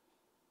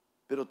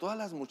 Pero todas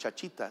las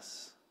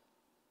muchachitas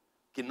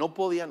que no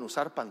podían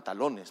usar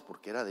pantalones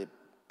porque era de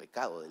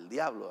pecado del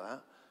diablo,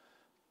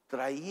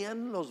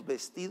 traían los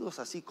vestidos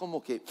así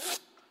como que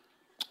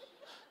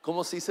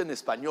 ¿Cómo se dice en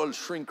español?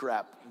 Shrink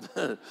wrap.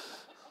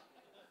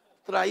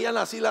 Traían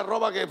así la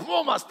ropa que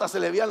 ¡pum!, hasta se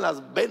le veían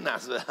las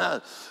venas,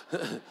 ¿verdad?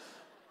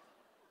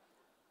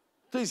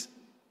 Entonces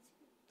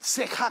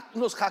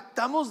nos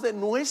jactamos de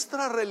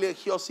nuestra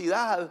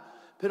religiosidad,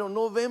 pero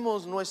no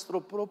vemos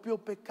nuestro propio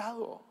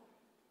pecado.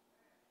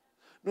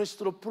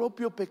 Nuestro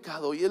propio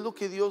pecado. Y es lo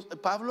que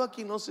Pablo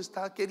aquí nos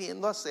está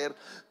queriendo hacer.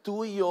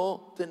 Tú y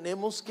yo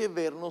tenemos que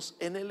vernos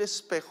en el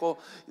espejo,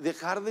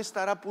 dejar de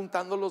estar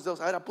apuntando los dedos.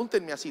 A ver,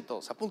 apúntenme así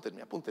todos,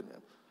 apúntenme.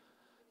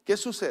 ¿Qué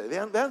sucede?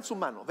 Vean su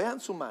mano,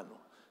 vean su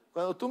mano.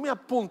 Cuando tú me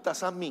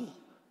apuntas a mí,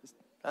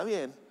 está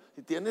bien,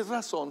 y tienes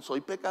razón, soy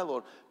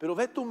pecador, pero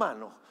ve tu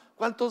mano.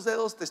 ¿Cuántos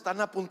dedos te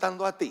están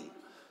apuntando a ti?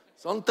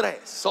 Son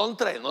tres,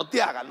 no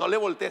te hagas, no le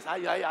voltees.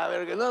 Ay, a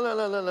ver,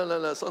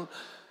 no, son.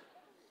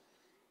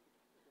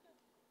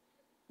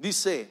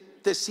 Dice,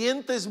 te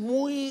sientes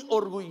muy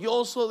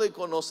orgulloso de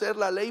conocer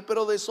la ley,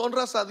 pero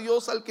deshonras a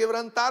Dios al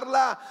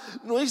quebrantarla.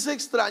 No es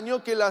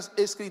extraño que las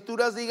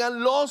escrituras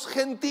digan: los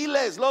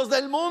gentiles, los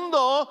del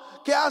mundo,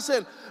 ¿qué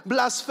hacen?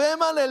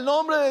 Blasfeman el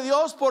nombre de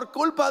Dios por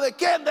culpa de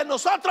 ¿quién? De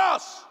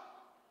nosotros.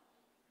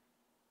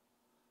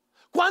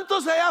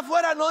 ¿Cuántos allá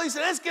afuera no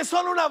dicen: es que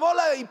son una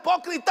bola de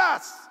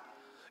hipócritas?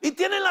 Y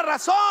tienen la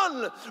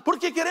razón,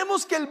 porque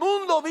queremos que el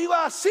mundo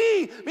viva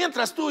así,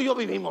 mientras tú y yo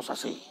vivimos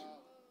así.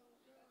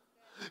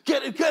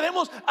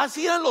 Queremos,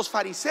 así eran los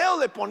fariseos,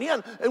 le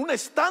ponían un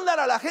estándar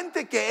a la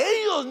gente que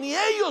ni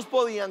ellos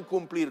podían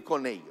cumplir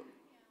con ello.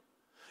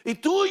 Y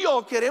tú y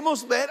yo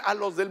queremos ver a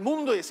los del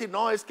mundo y decir: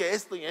 no, es que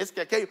esto y es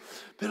que aquello.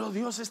 Pero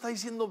Dios está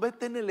diciendo: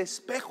 vete en el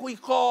espejo,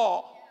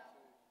 hijo.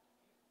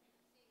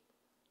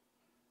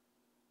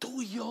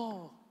 Tú y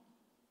yo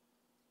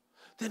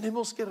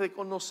tenemos que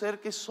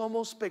reconocer que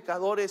somos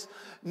pecadores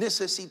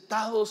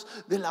necesitados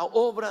de la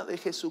obra de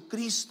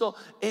Jesucristo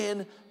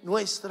en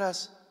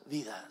nuestras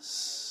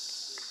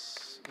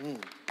vidas.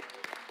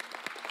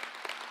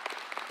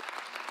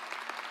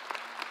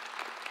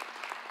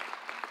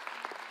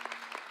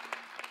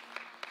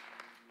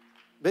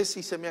 ¿Ves?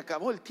 Si se me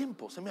acabó el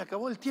tiempo,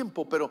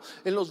 pero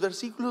en los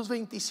versículos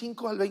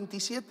 25 al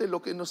 27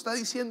 lo que nos está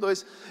diciendo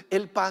es: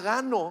 el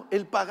pagano,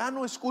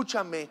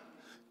 escúchame,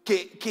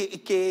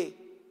 que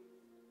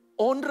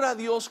honra a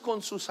Dios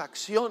con sus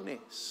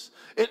acciones,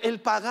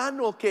 el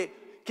pagano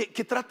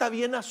que trata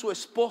bien a su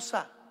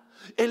esposa,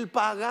 el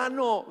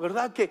pagano,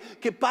 ¿verdad?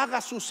 Que paga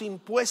sus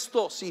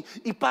impuestos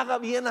y paga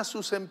bien a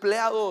sus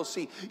empleados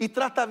y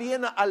trata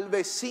bien al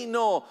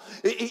vecino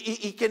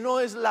y que no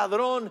es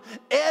ladrón.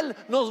 Él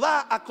nos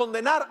va a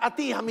condenar a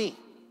ti y a mí.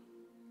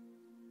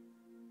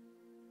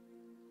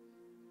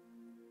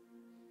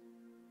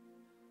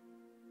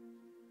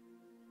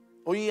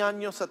 Oí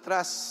años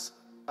atrás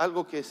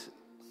algo que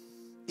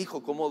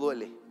hijo, cómo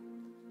duele.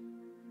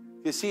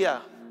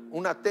 Decía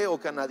un ateo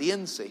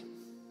canadiense: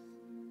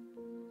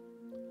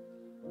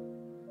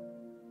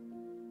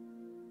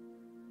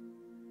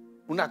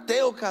 un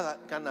ateo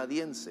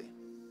canadiense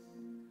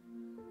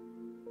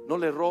no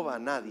le roba a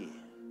nadie,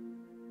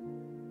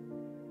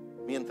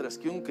 mientras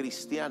que un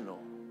cristiano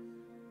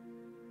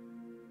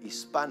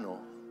hispano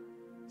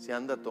se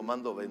anda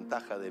tomando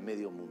ventaja de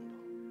medio mundo.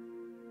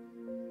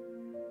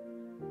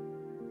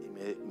 Y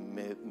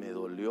me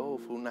dolió,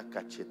 fue una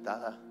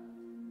cachetada,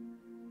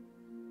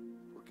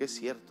 porque es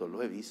cierto,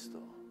 lo he visto.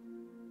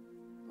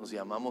 Nos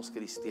llamamos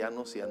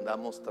cristianos y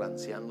andamos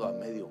transeando a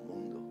medio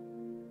mundo,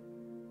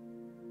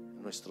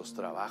 en nuestros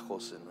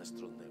trabajos, en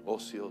nuestros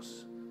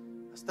negocios,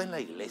 hasta en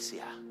la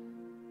iglesia.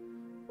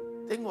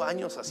 Tengo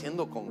años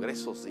haciendo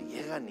congresos y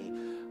llegan y: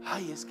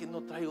 ay, es que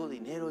no traigo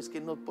dinero, es que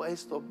no puedo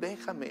esto,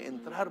 déjame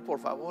entrar por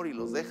favor. Y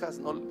los dejas,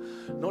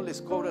 no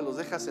les cobras, los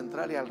dejas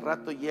entrar y al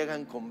rato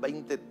llegan con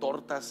 20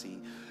 tortas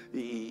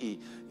y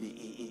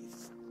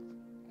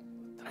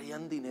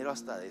traían dinero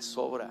hasta de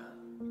sobra.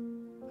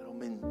 Pero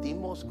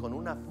mentimos con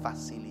una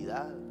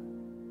facilidad,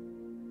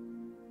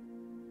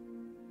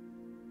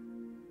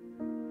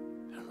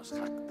 pero nos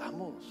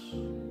jactamos.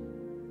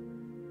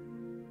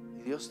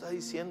 Y Dios está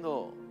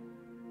diciendo: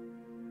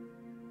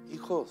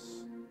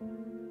 hijos,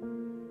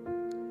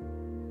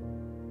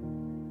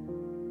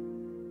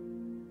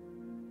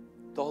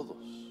 todos,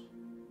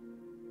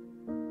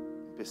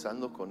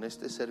 empezando con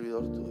este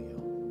servidor tuyo,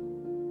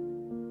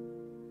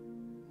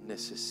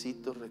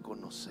 necesito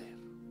reconocer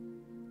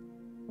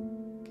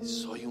que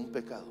soy un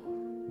pecador,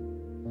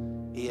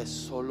 y es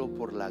solo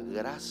por la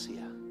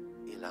gracia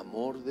y el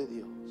amor de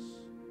Dios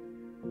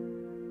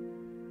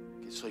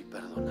que soy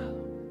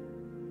perdonado.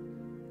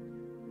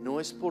 No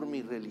es por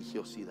mi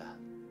religiosidad,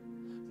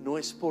 no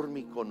es por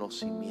mi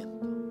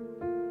conocimiento,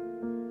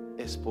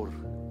 es por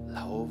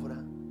la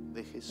obra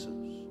de Jesús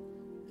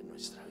en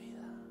nuestra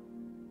vida.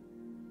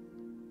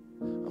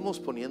 Vamos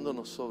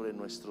poniéndonos sobre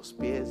nuestros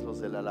pies. Los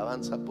de la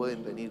alabanza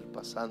pueden venir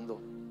pasando.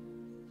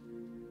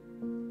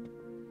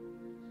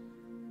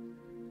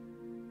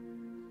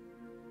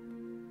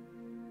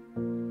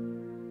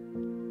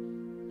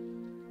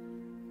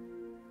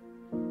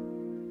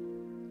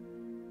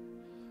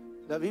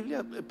 La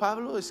Biblia,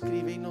 Pablo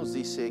escribe y nos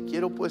dice: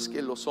 quiero pues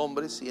que los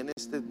hombres, y en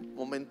este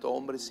momento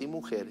hombres y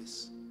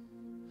mujeres,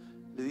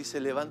 le dice: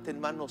 levanten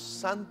manos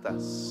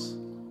santas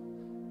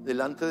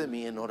delante de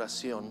mí en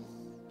oración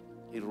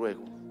y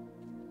ruego.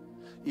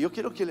 Y yo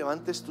quiero que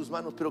levantes tus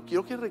manos, pero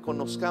quiero que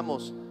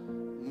reconozcamos: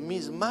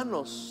 mis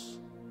manos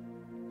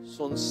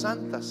son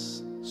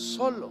santas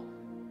solo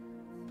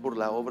por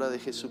la obra de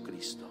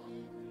Jesucristo.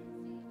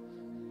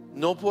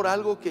 No por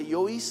algo que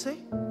yo hice,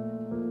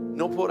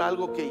 no por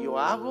algo que yo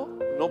hago,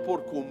 no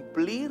por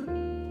cumplir,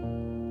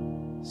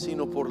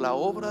 sino por la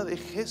obra de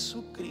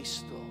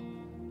Jesucristo.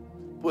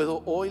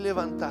 Puedo hoy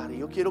levantar. Y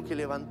yo quiero que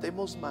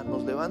levantemos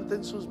manos,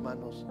 levanten sus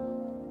manos.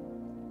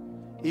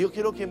 Y yo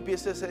quiero que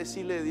empieces a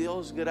decirle: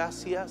 Dios,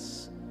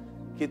 gracias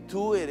que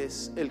tú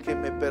eres el que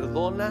me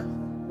perdona,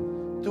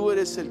 tú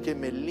eres el que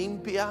me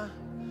limpia.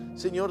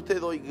 Señor, te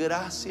doy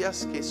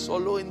gracias que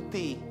solo en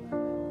ti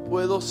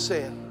puedo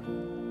ser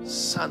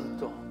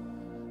santo.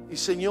 Y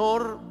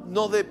Señor,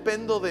 no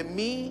dependo de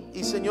mí.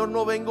 Y Señor,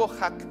 no vengo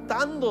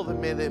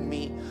jactándome de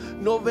mí.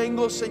 No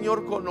vengo,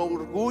 Señor, con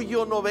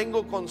orgullo. No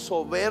vengo con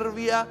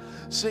soberbia.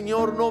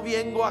 Señor, no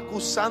vengo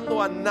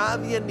acusando a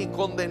nadie ni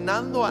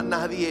condenando a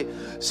nadie,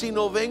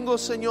 sino vengo,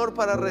 Señor,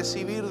 para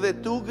recibir de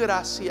tu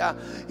gracia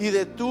y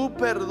de tu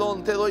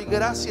perdón. Te doy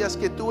gracias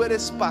que tú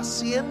eres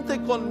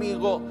paciente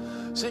conmigo.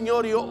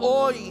 Señor, yo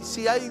hoy,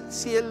 si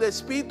el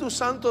Espíritu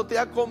Santo te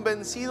ha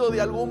convencido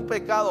de algún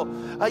pecado,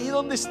 ahí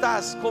donde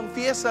estás,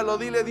 confiésalo,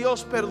 dile: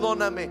 Dios,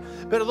 perdóname,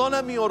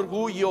 perdona mi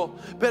orgullo,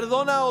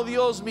 perdona, oh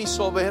Dios, mi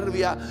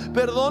soberbia,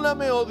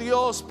 perdóname, oh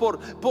Dios,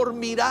 por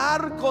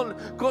mirar con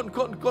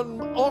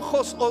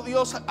ojos, oh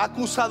Dios,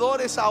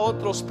 acusadores a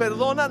otros.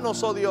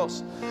 Perdónanos, oh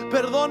Dios,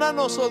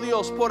 perdónanos, oh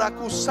Dios, por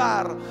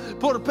acusar,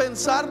 por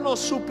pensarnos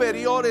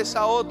superiores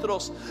a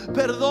otros.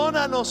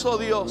 Perdónanos, oh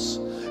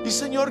Dios. Y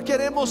Señor,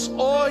 queremos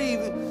hoy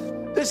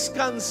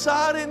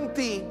descansar en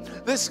ti,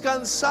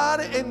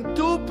 descansar en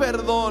tu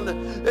perdón,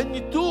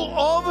 en tu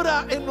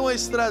obra en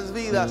nuestras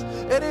vidas.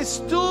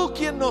 Eres tú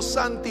quien nos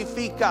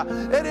santifica,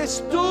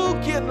 eres tú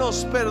quien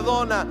nos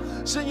perdona.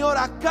 Señor,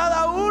 a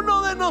cada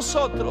uno de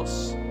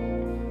nosotros,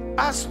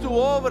 haz tu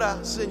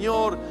obra,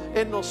 Señor,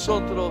 en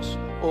nosotros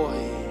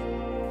hoy.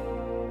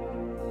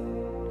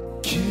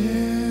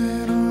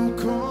 Quiero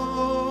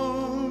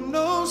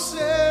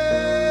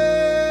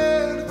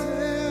conocerte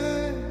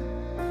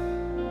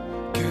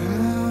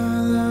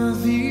cada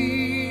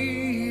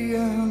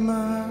día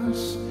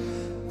más,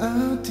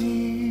 a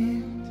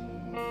ti,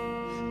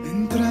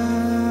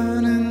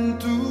 entrar en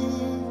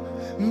tu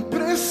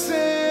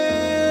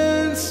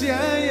presencia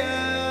y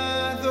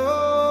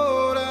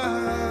adorar.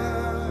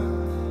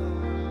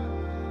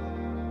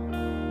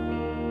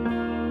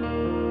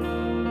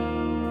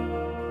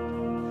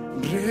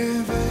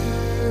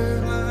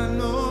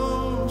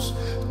 Revélanos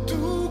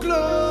tu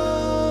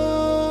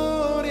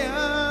gloria,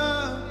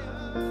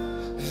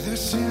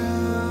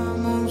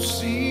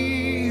 deseamos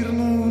ir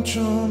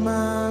mucho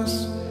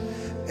más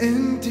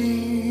en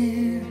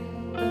ti.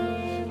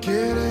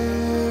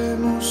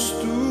 Queremos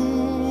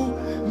tu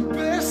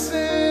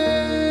presencia,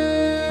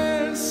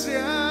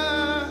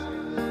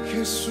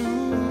 Jesús.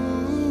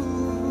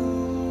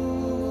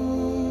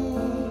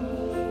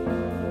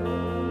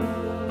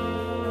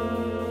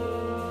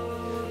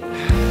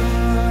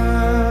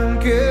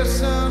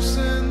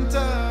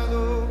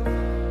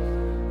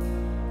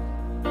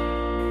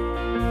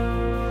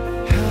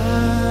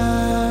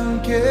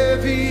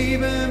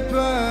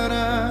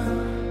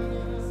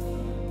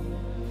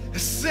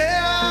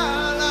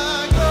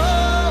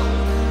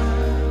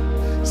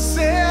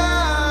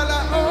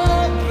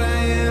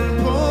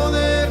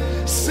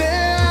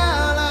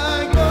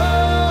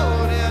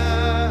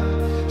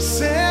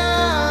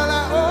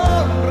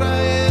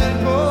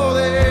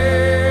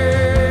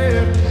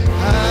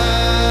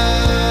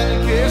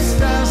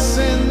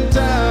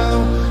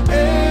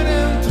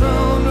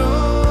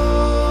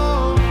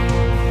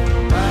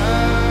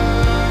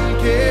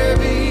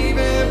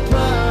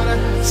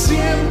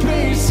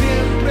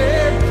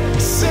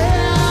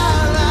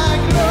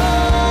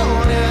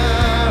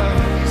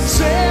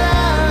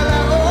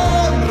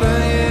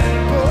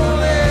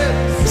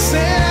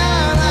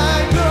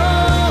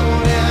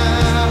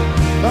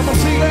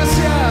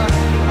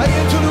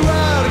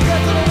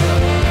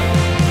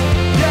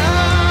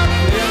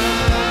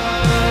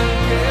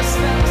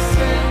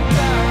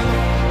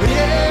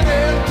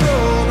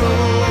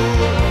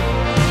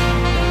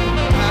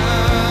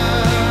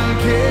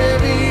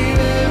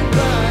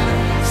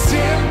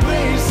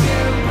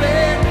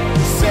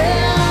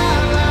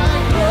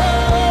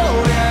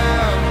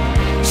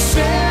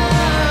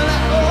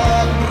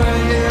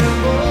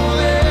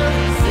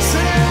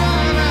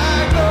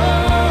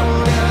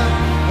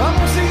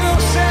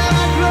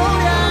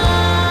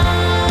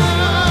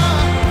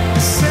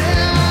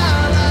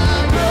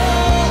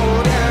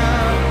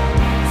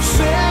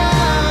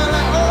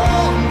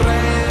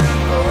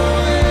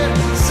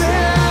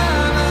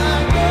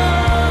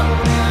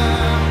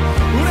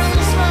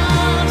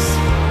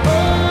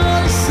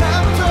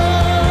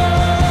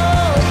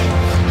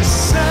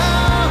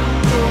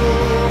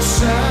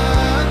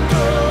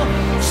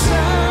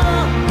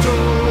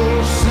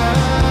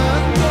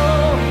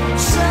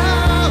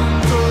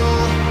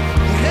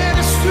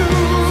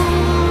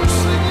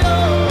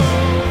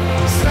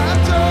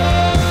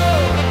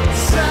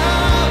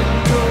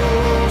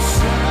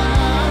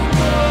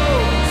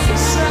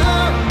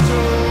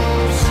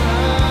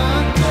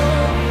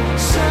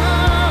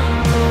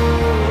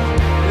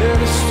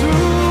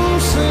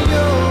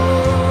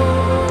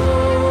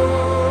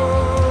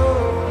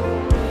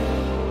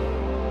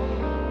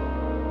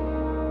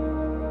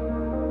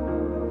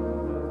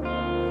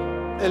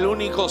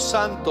 único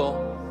santo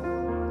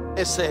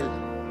es Él.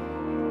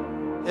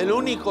 El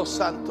único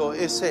santo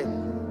es Él.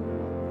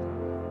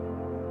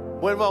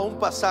 Vuelvo a un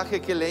pasaje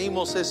que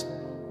leímos, es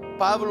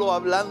Pablo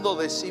hablando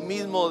de sí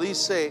mismo.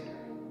 Dice: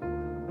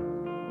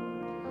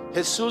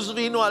 Jesús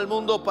vino al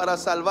mundo para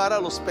salvar a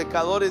los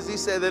pecadores,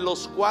 dice, de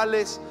los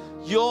cuales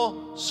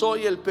yo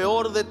soy el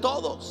peor de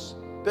todos.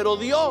 Pero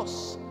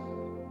Dios,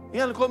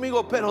 digan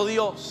conmigo, pero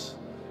Dios,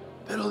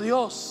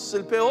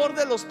 el peor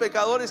de los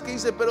pecadores, que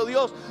dice, pero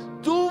Dios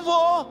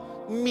tuvo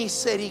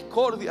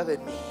misericordia de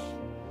mí,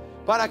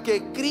 para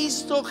que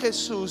Cristo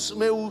Jesús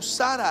me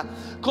usara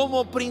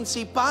como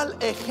principal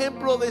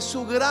ejemplo de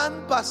su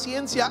gran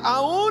paciencia,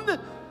 aún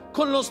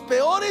con los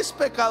peores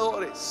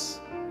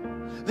pecadores.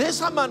 De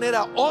esa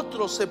manera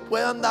otros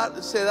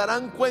se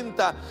darán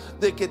cuenta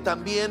de que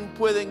también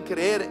pueden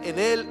creer en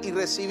Él y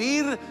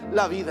recibir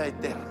la vida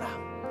eterna.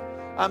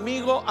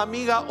 Amigo,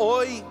 amiga,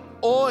 hoy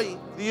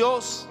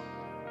Dios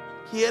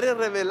quiere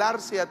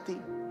revelarse a ti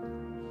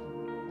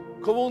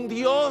como un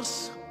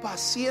Dios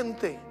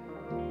paciente,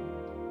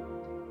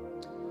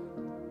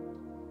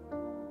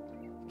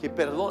 que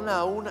perdona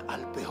aún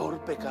al peor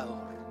pecador.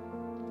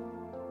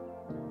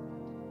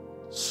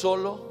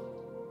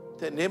 Solo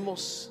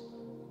tenemos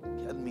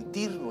que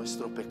admitir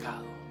nuestro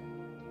pecado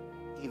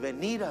y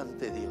venir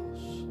ante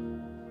Dios,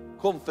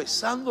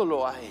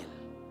 confesándolo a Él,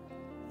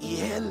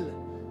 y Él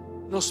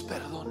nos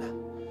perdona.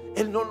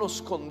 Él no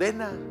nos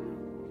condena,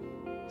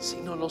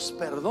 sino nos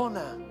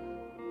perdona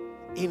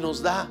y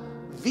nos da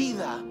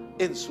vida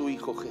en su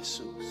Hijo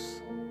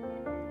Jesús,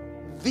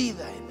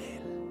 vida en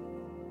Él.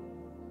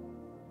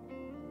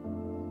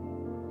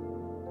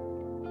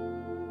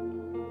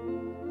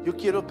 Yo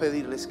quiero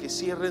pedirles que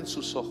cierren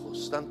sus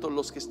ojos, tanto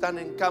los que están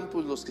en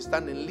campus, los que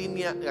están en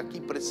línea, aquí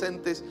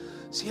presentes.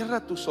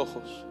 Cierra tus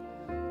ojos.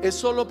 Es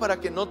solo para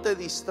que no te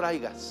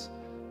distraigas.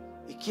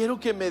 Y quiero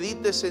que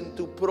medites en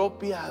tu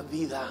propia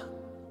vida.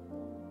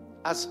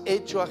 ¿Has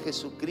hecho a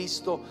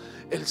Jesucristo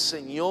el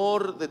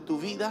Señor de tu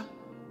vida?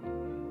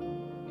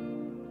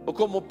 O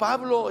como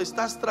Pablo,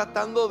 estás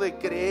tratando de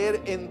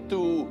creer en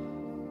tu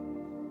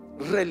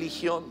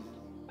religión.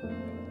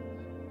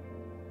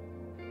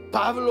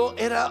 Pablo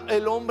era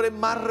el hombre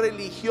más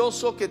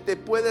religioso que te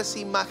puedes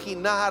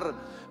imaginar,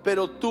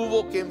 pero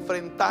tuvo que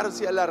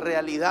enfrentarse a la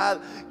realidad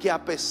que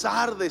a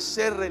pesar de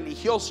ser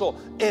religioso,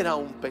 era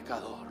un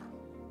pecador.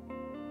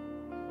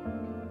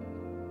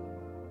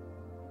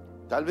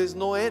 Tal vez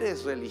no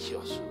eres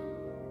religioso,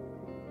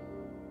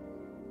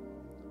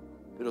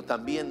 pero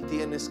también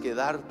tienes que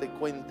darte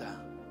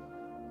cuenta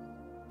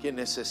que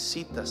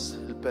necesitas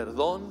el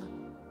perdón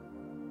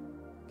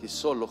que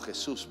solo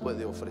Jesús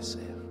puede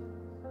ofrecer.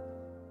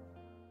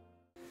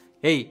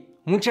 Hey,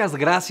 muchas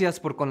gracias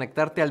por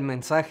conectarte al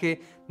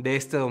mensaje de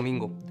este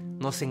domingo.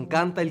 Nos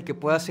encanta el que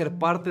puedas ser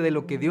parte de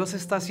lo que Dios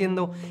está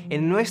haciendo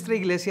en nuestra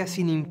iglesia,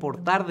 sin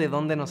importar de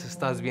dónde nos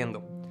estás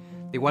viendo.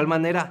 De igual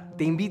manera,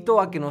 te invito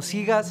a que nos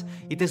sigas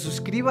y te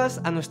suscribas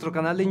a nuestro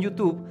canal en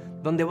YouTube,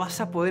 donde vas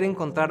a poder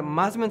encontrar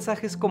más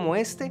mensajes como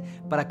este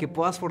para que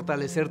puedas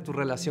fortalecer tu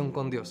relación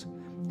con Dios.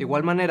 De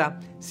igual manera,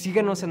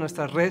 síguenos en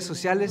nuestras redes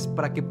sociales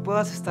para que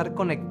puedas estar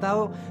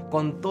conectado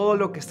con todo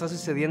lo que está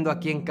sucediendo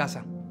aquí en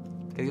casa.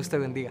 Que Dios te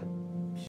bendiga.